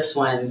love this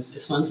one.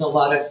 This one's a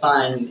lot of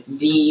fun.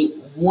 The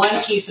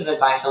one piece of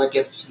advice I would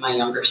give to my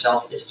younger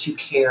self is to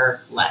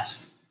care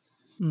less.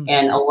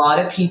 And a lot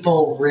of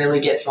people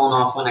really get thrown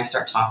off when I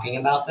start talking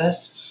about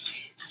this.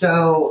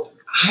 So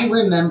I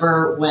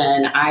remember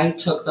when I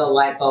took the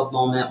light bulb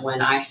moment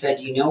when I said,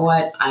 you know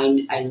what,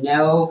 I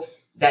know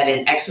that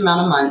in X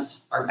amount of months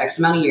or X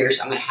amount of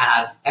years, I'm going to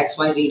have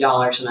XYZ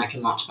dollars and I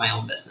can launch my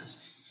own business.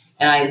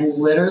 And I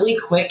literally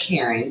quit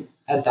caring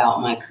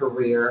about my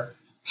career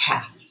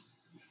path.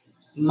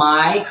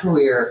 My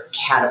career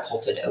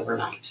catapulted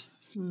overnight.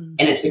 And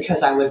it's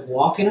because I would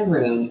walk in a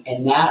room,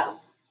 and that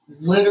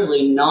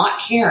literally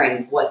not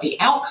caring what the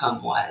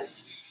outcome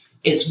was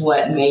is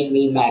what made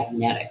me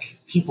magnetic.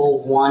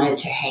 People wanted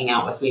to hang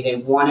out with me. They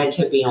wanted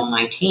to be on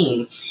my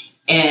team.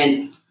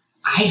 And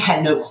I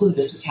had no clue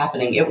this was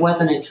happening. It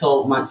wasn't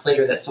until months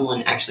later that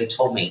someone actually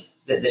told me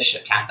that this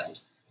shift happened,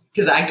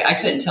 because I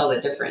couldn't tell the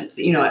difference,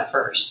 at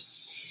first.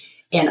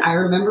 And I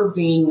remember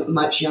being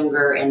much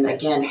younger and,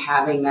 again,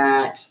 having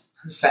that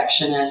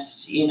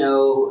perfectionist,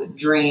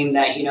 dream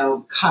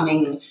that,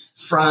 coming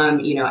from,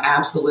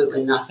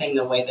 absolutely nothing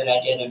the way that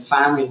I did, and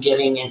finally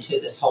getting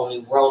into this whole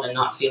new world and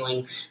not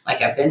feeling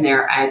like I've been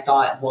there. I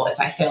thought, well, if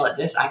I fail at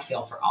this, I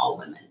fail for all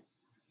women.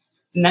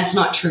 And that's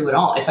not true at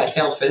all. If I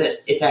failed for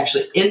this, it's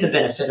actually in the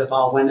benefit of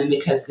all women,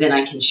 because then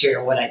I can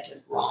share what I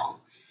did wrong.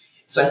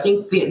 So I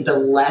think the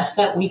less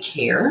that we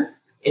care,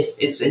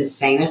 as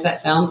insane as that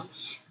sounds,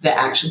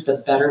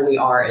 the better we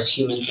are as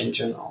humans in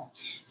general.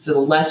 So the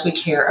less we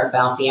care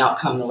about the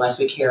outcome, the less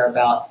we care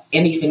about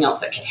anything else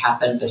that could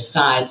happen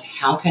besides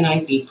how can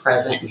I be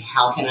present and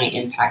how can I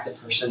impact the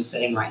person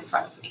sitting right in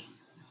front of me.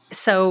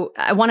 So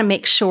I want to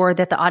make sure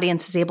that the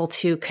audience is able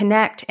to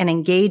connect and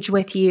engage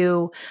with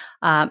you.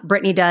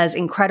 Brittney does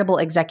incredible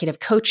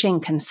executive coaching,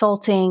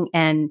 consulting,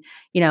 and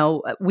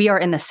we are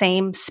in the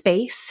same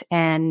space,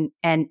 and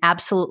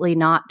absolutely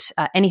not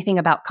anything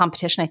about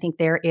competition. I think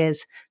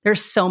there's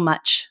so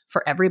much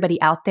for everybody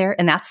out there.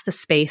 And that's the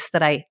space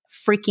that I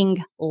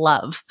freaking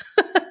love.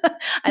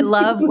 I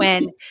love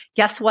when,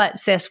 guess what,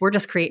 sis, we're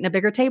just creating a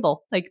bigger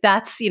table. Like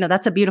that's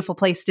a beautiful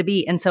place to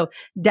be. And so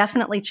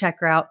definitely check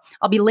her out.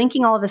 I'll be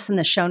linking all of this in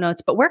the show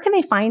notes, but where can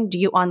they find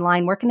you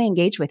online? Where can they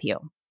engage with you?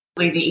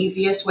 The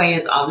easiest way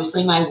is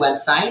obviously my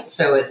website.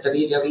 So it's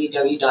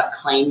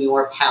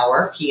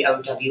www.claimyourpower,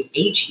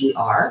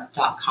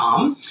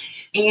 POWHER.com.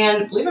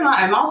 And believe it or not,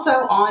 I'm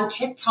also on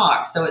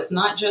TikTok. So it's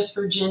not just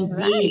for Gen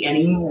Z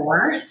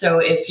anymore. So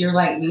if you're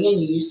like me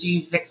and you used to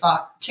use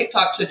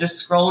TikTok to just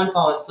scroll and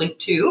fall asleep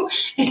too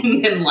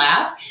and then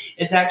laugh,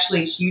 it's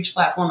actually a huge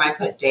platform. I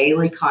put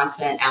daily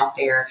content out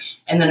there.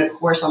 And then, of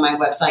course, on my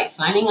website,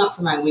 signing up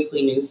for my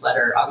weekly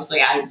newsletter.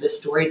 Obviously, the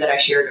story that I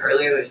shared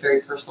earlier was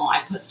very personal.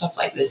 I put stuff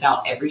like this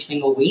out every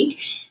single week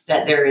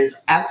that there is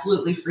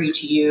absolutely free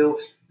to you.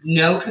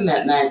 No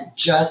commitment.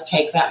 Just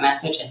take that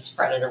message and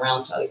spread it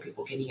around so other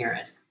people can hear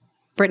it.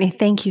 Brittney,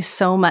 thank you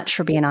so much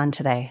for being on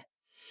today.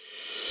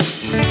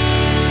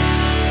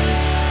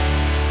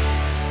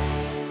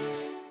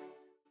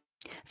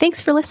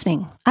 Thanks for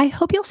listening. I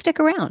hope you'll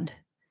stick around.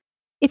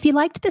 If you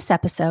liked this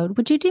episode,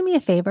 would you do me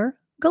a favor?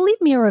 Go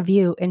leave me a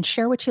review and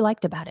share what you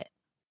liked about it.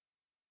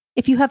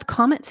 If you have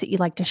comments that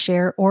you'd like to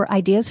share or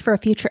ideas for a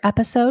future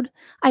episode,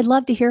 I'd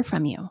love to hear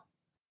from you.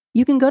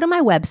 You can go to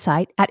my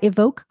website at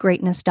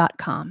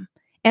evokegreatness.com,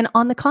 and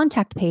on the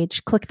contact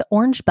page, click the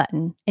orange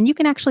button, and you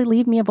can actually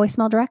leave me a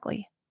voicemail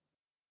directly.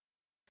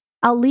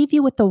 I'll leave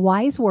you with the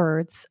wise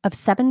words of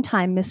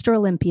 7-time Mr.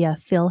 Olympia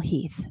Phil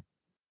Heath.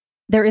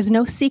 There is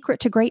no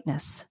secret to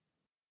greatness.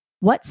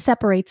 What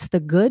separates the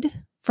good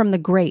from the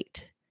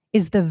great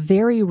is the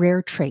very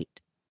rare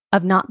trait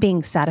of not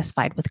being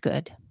satisfied with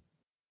good.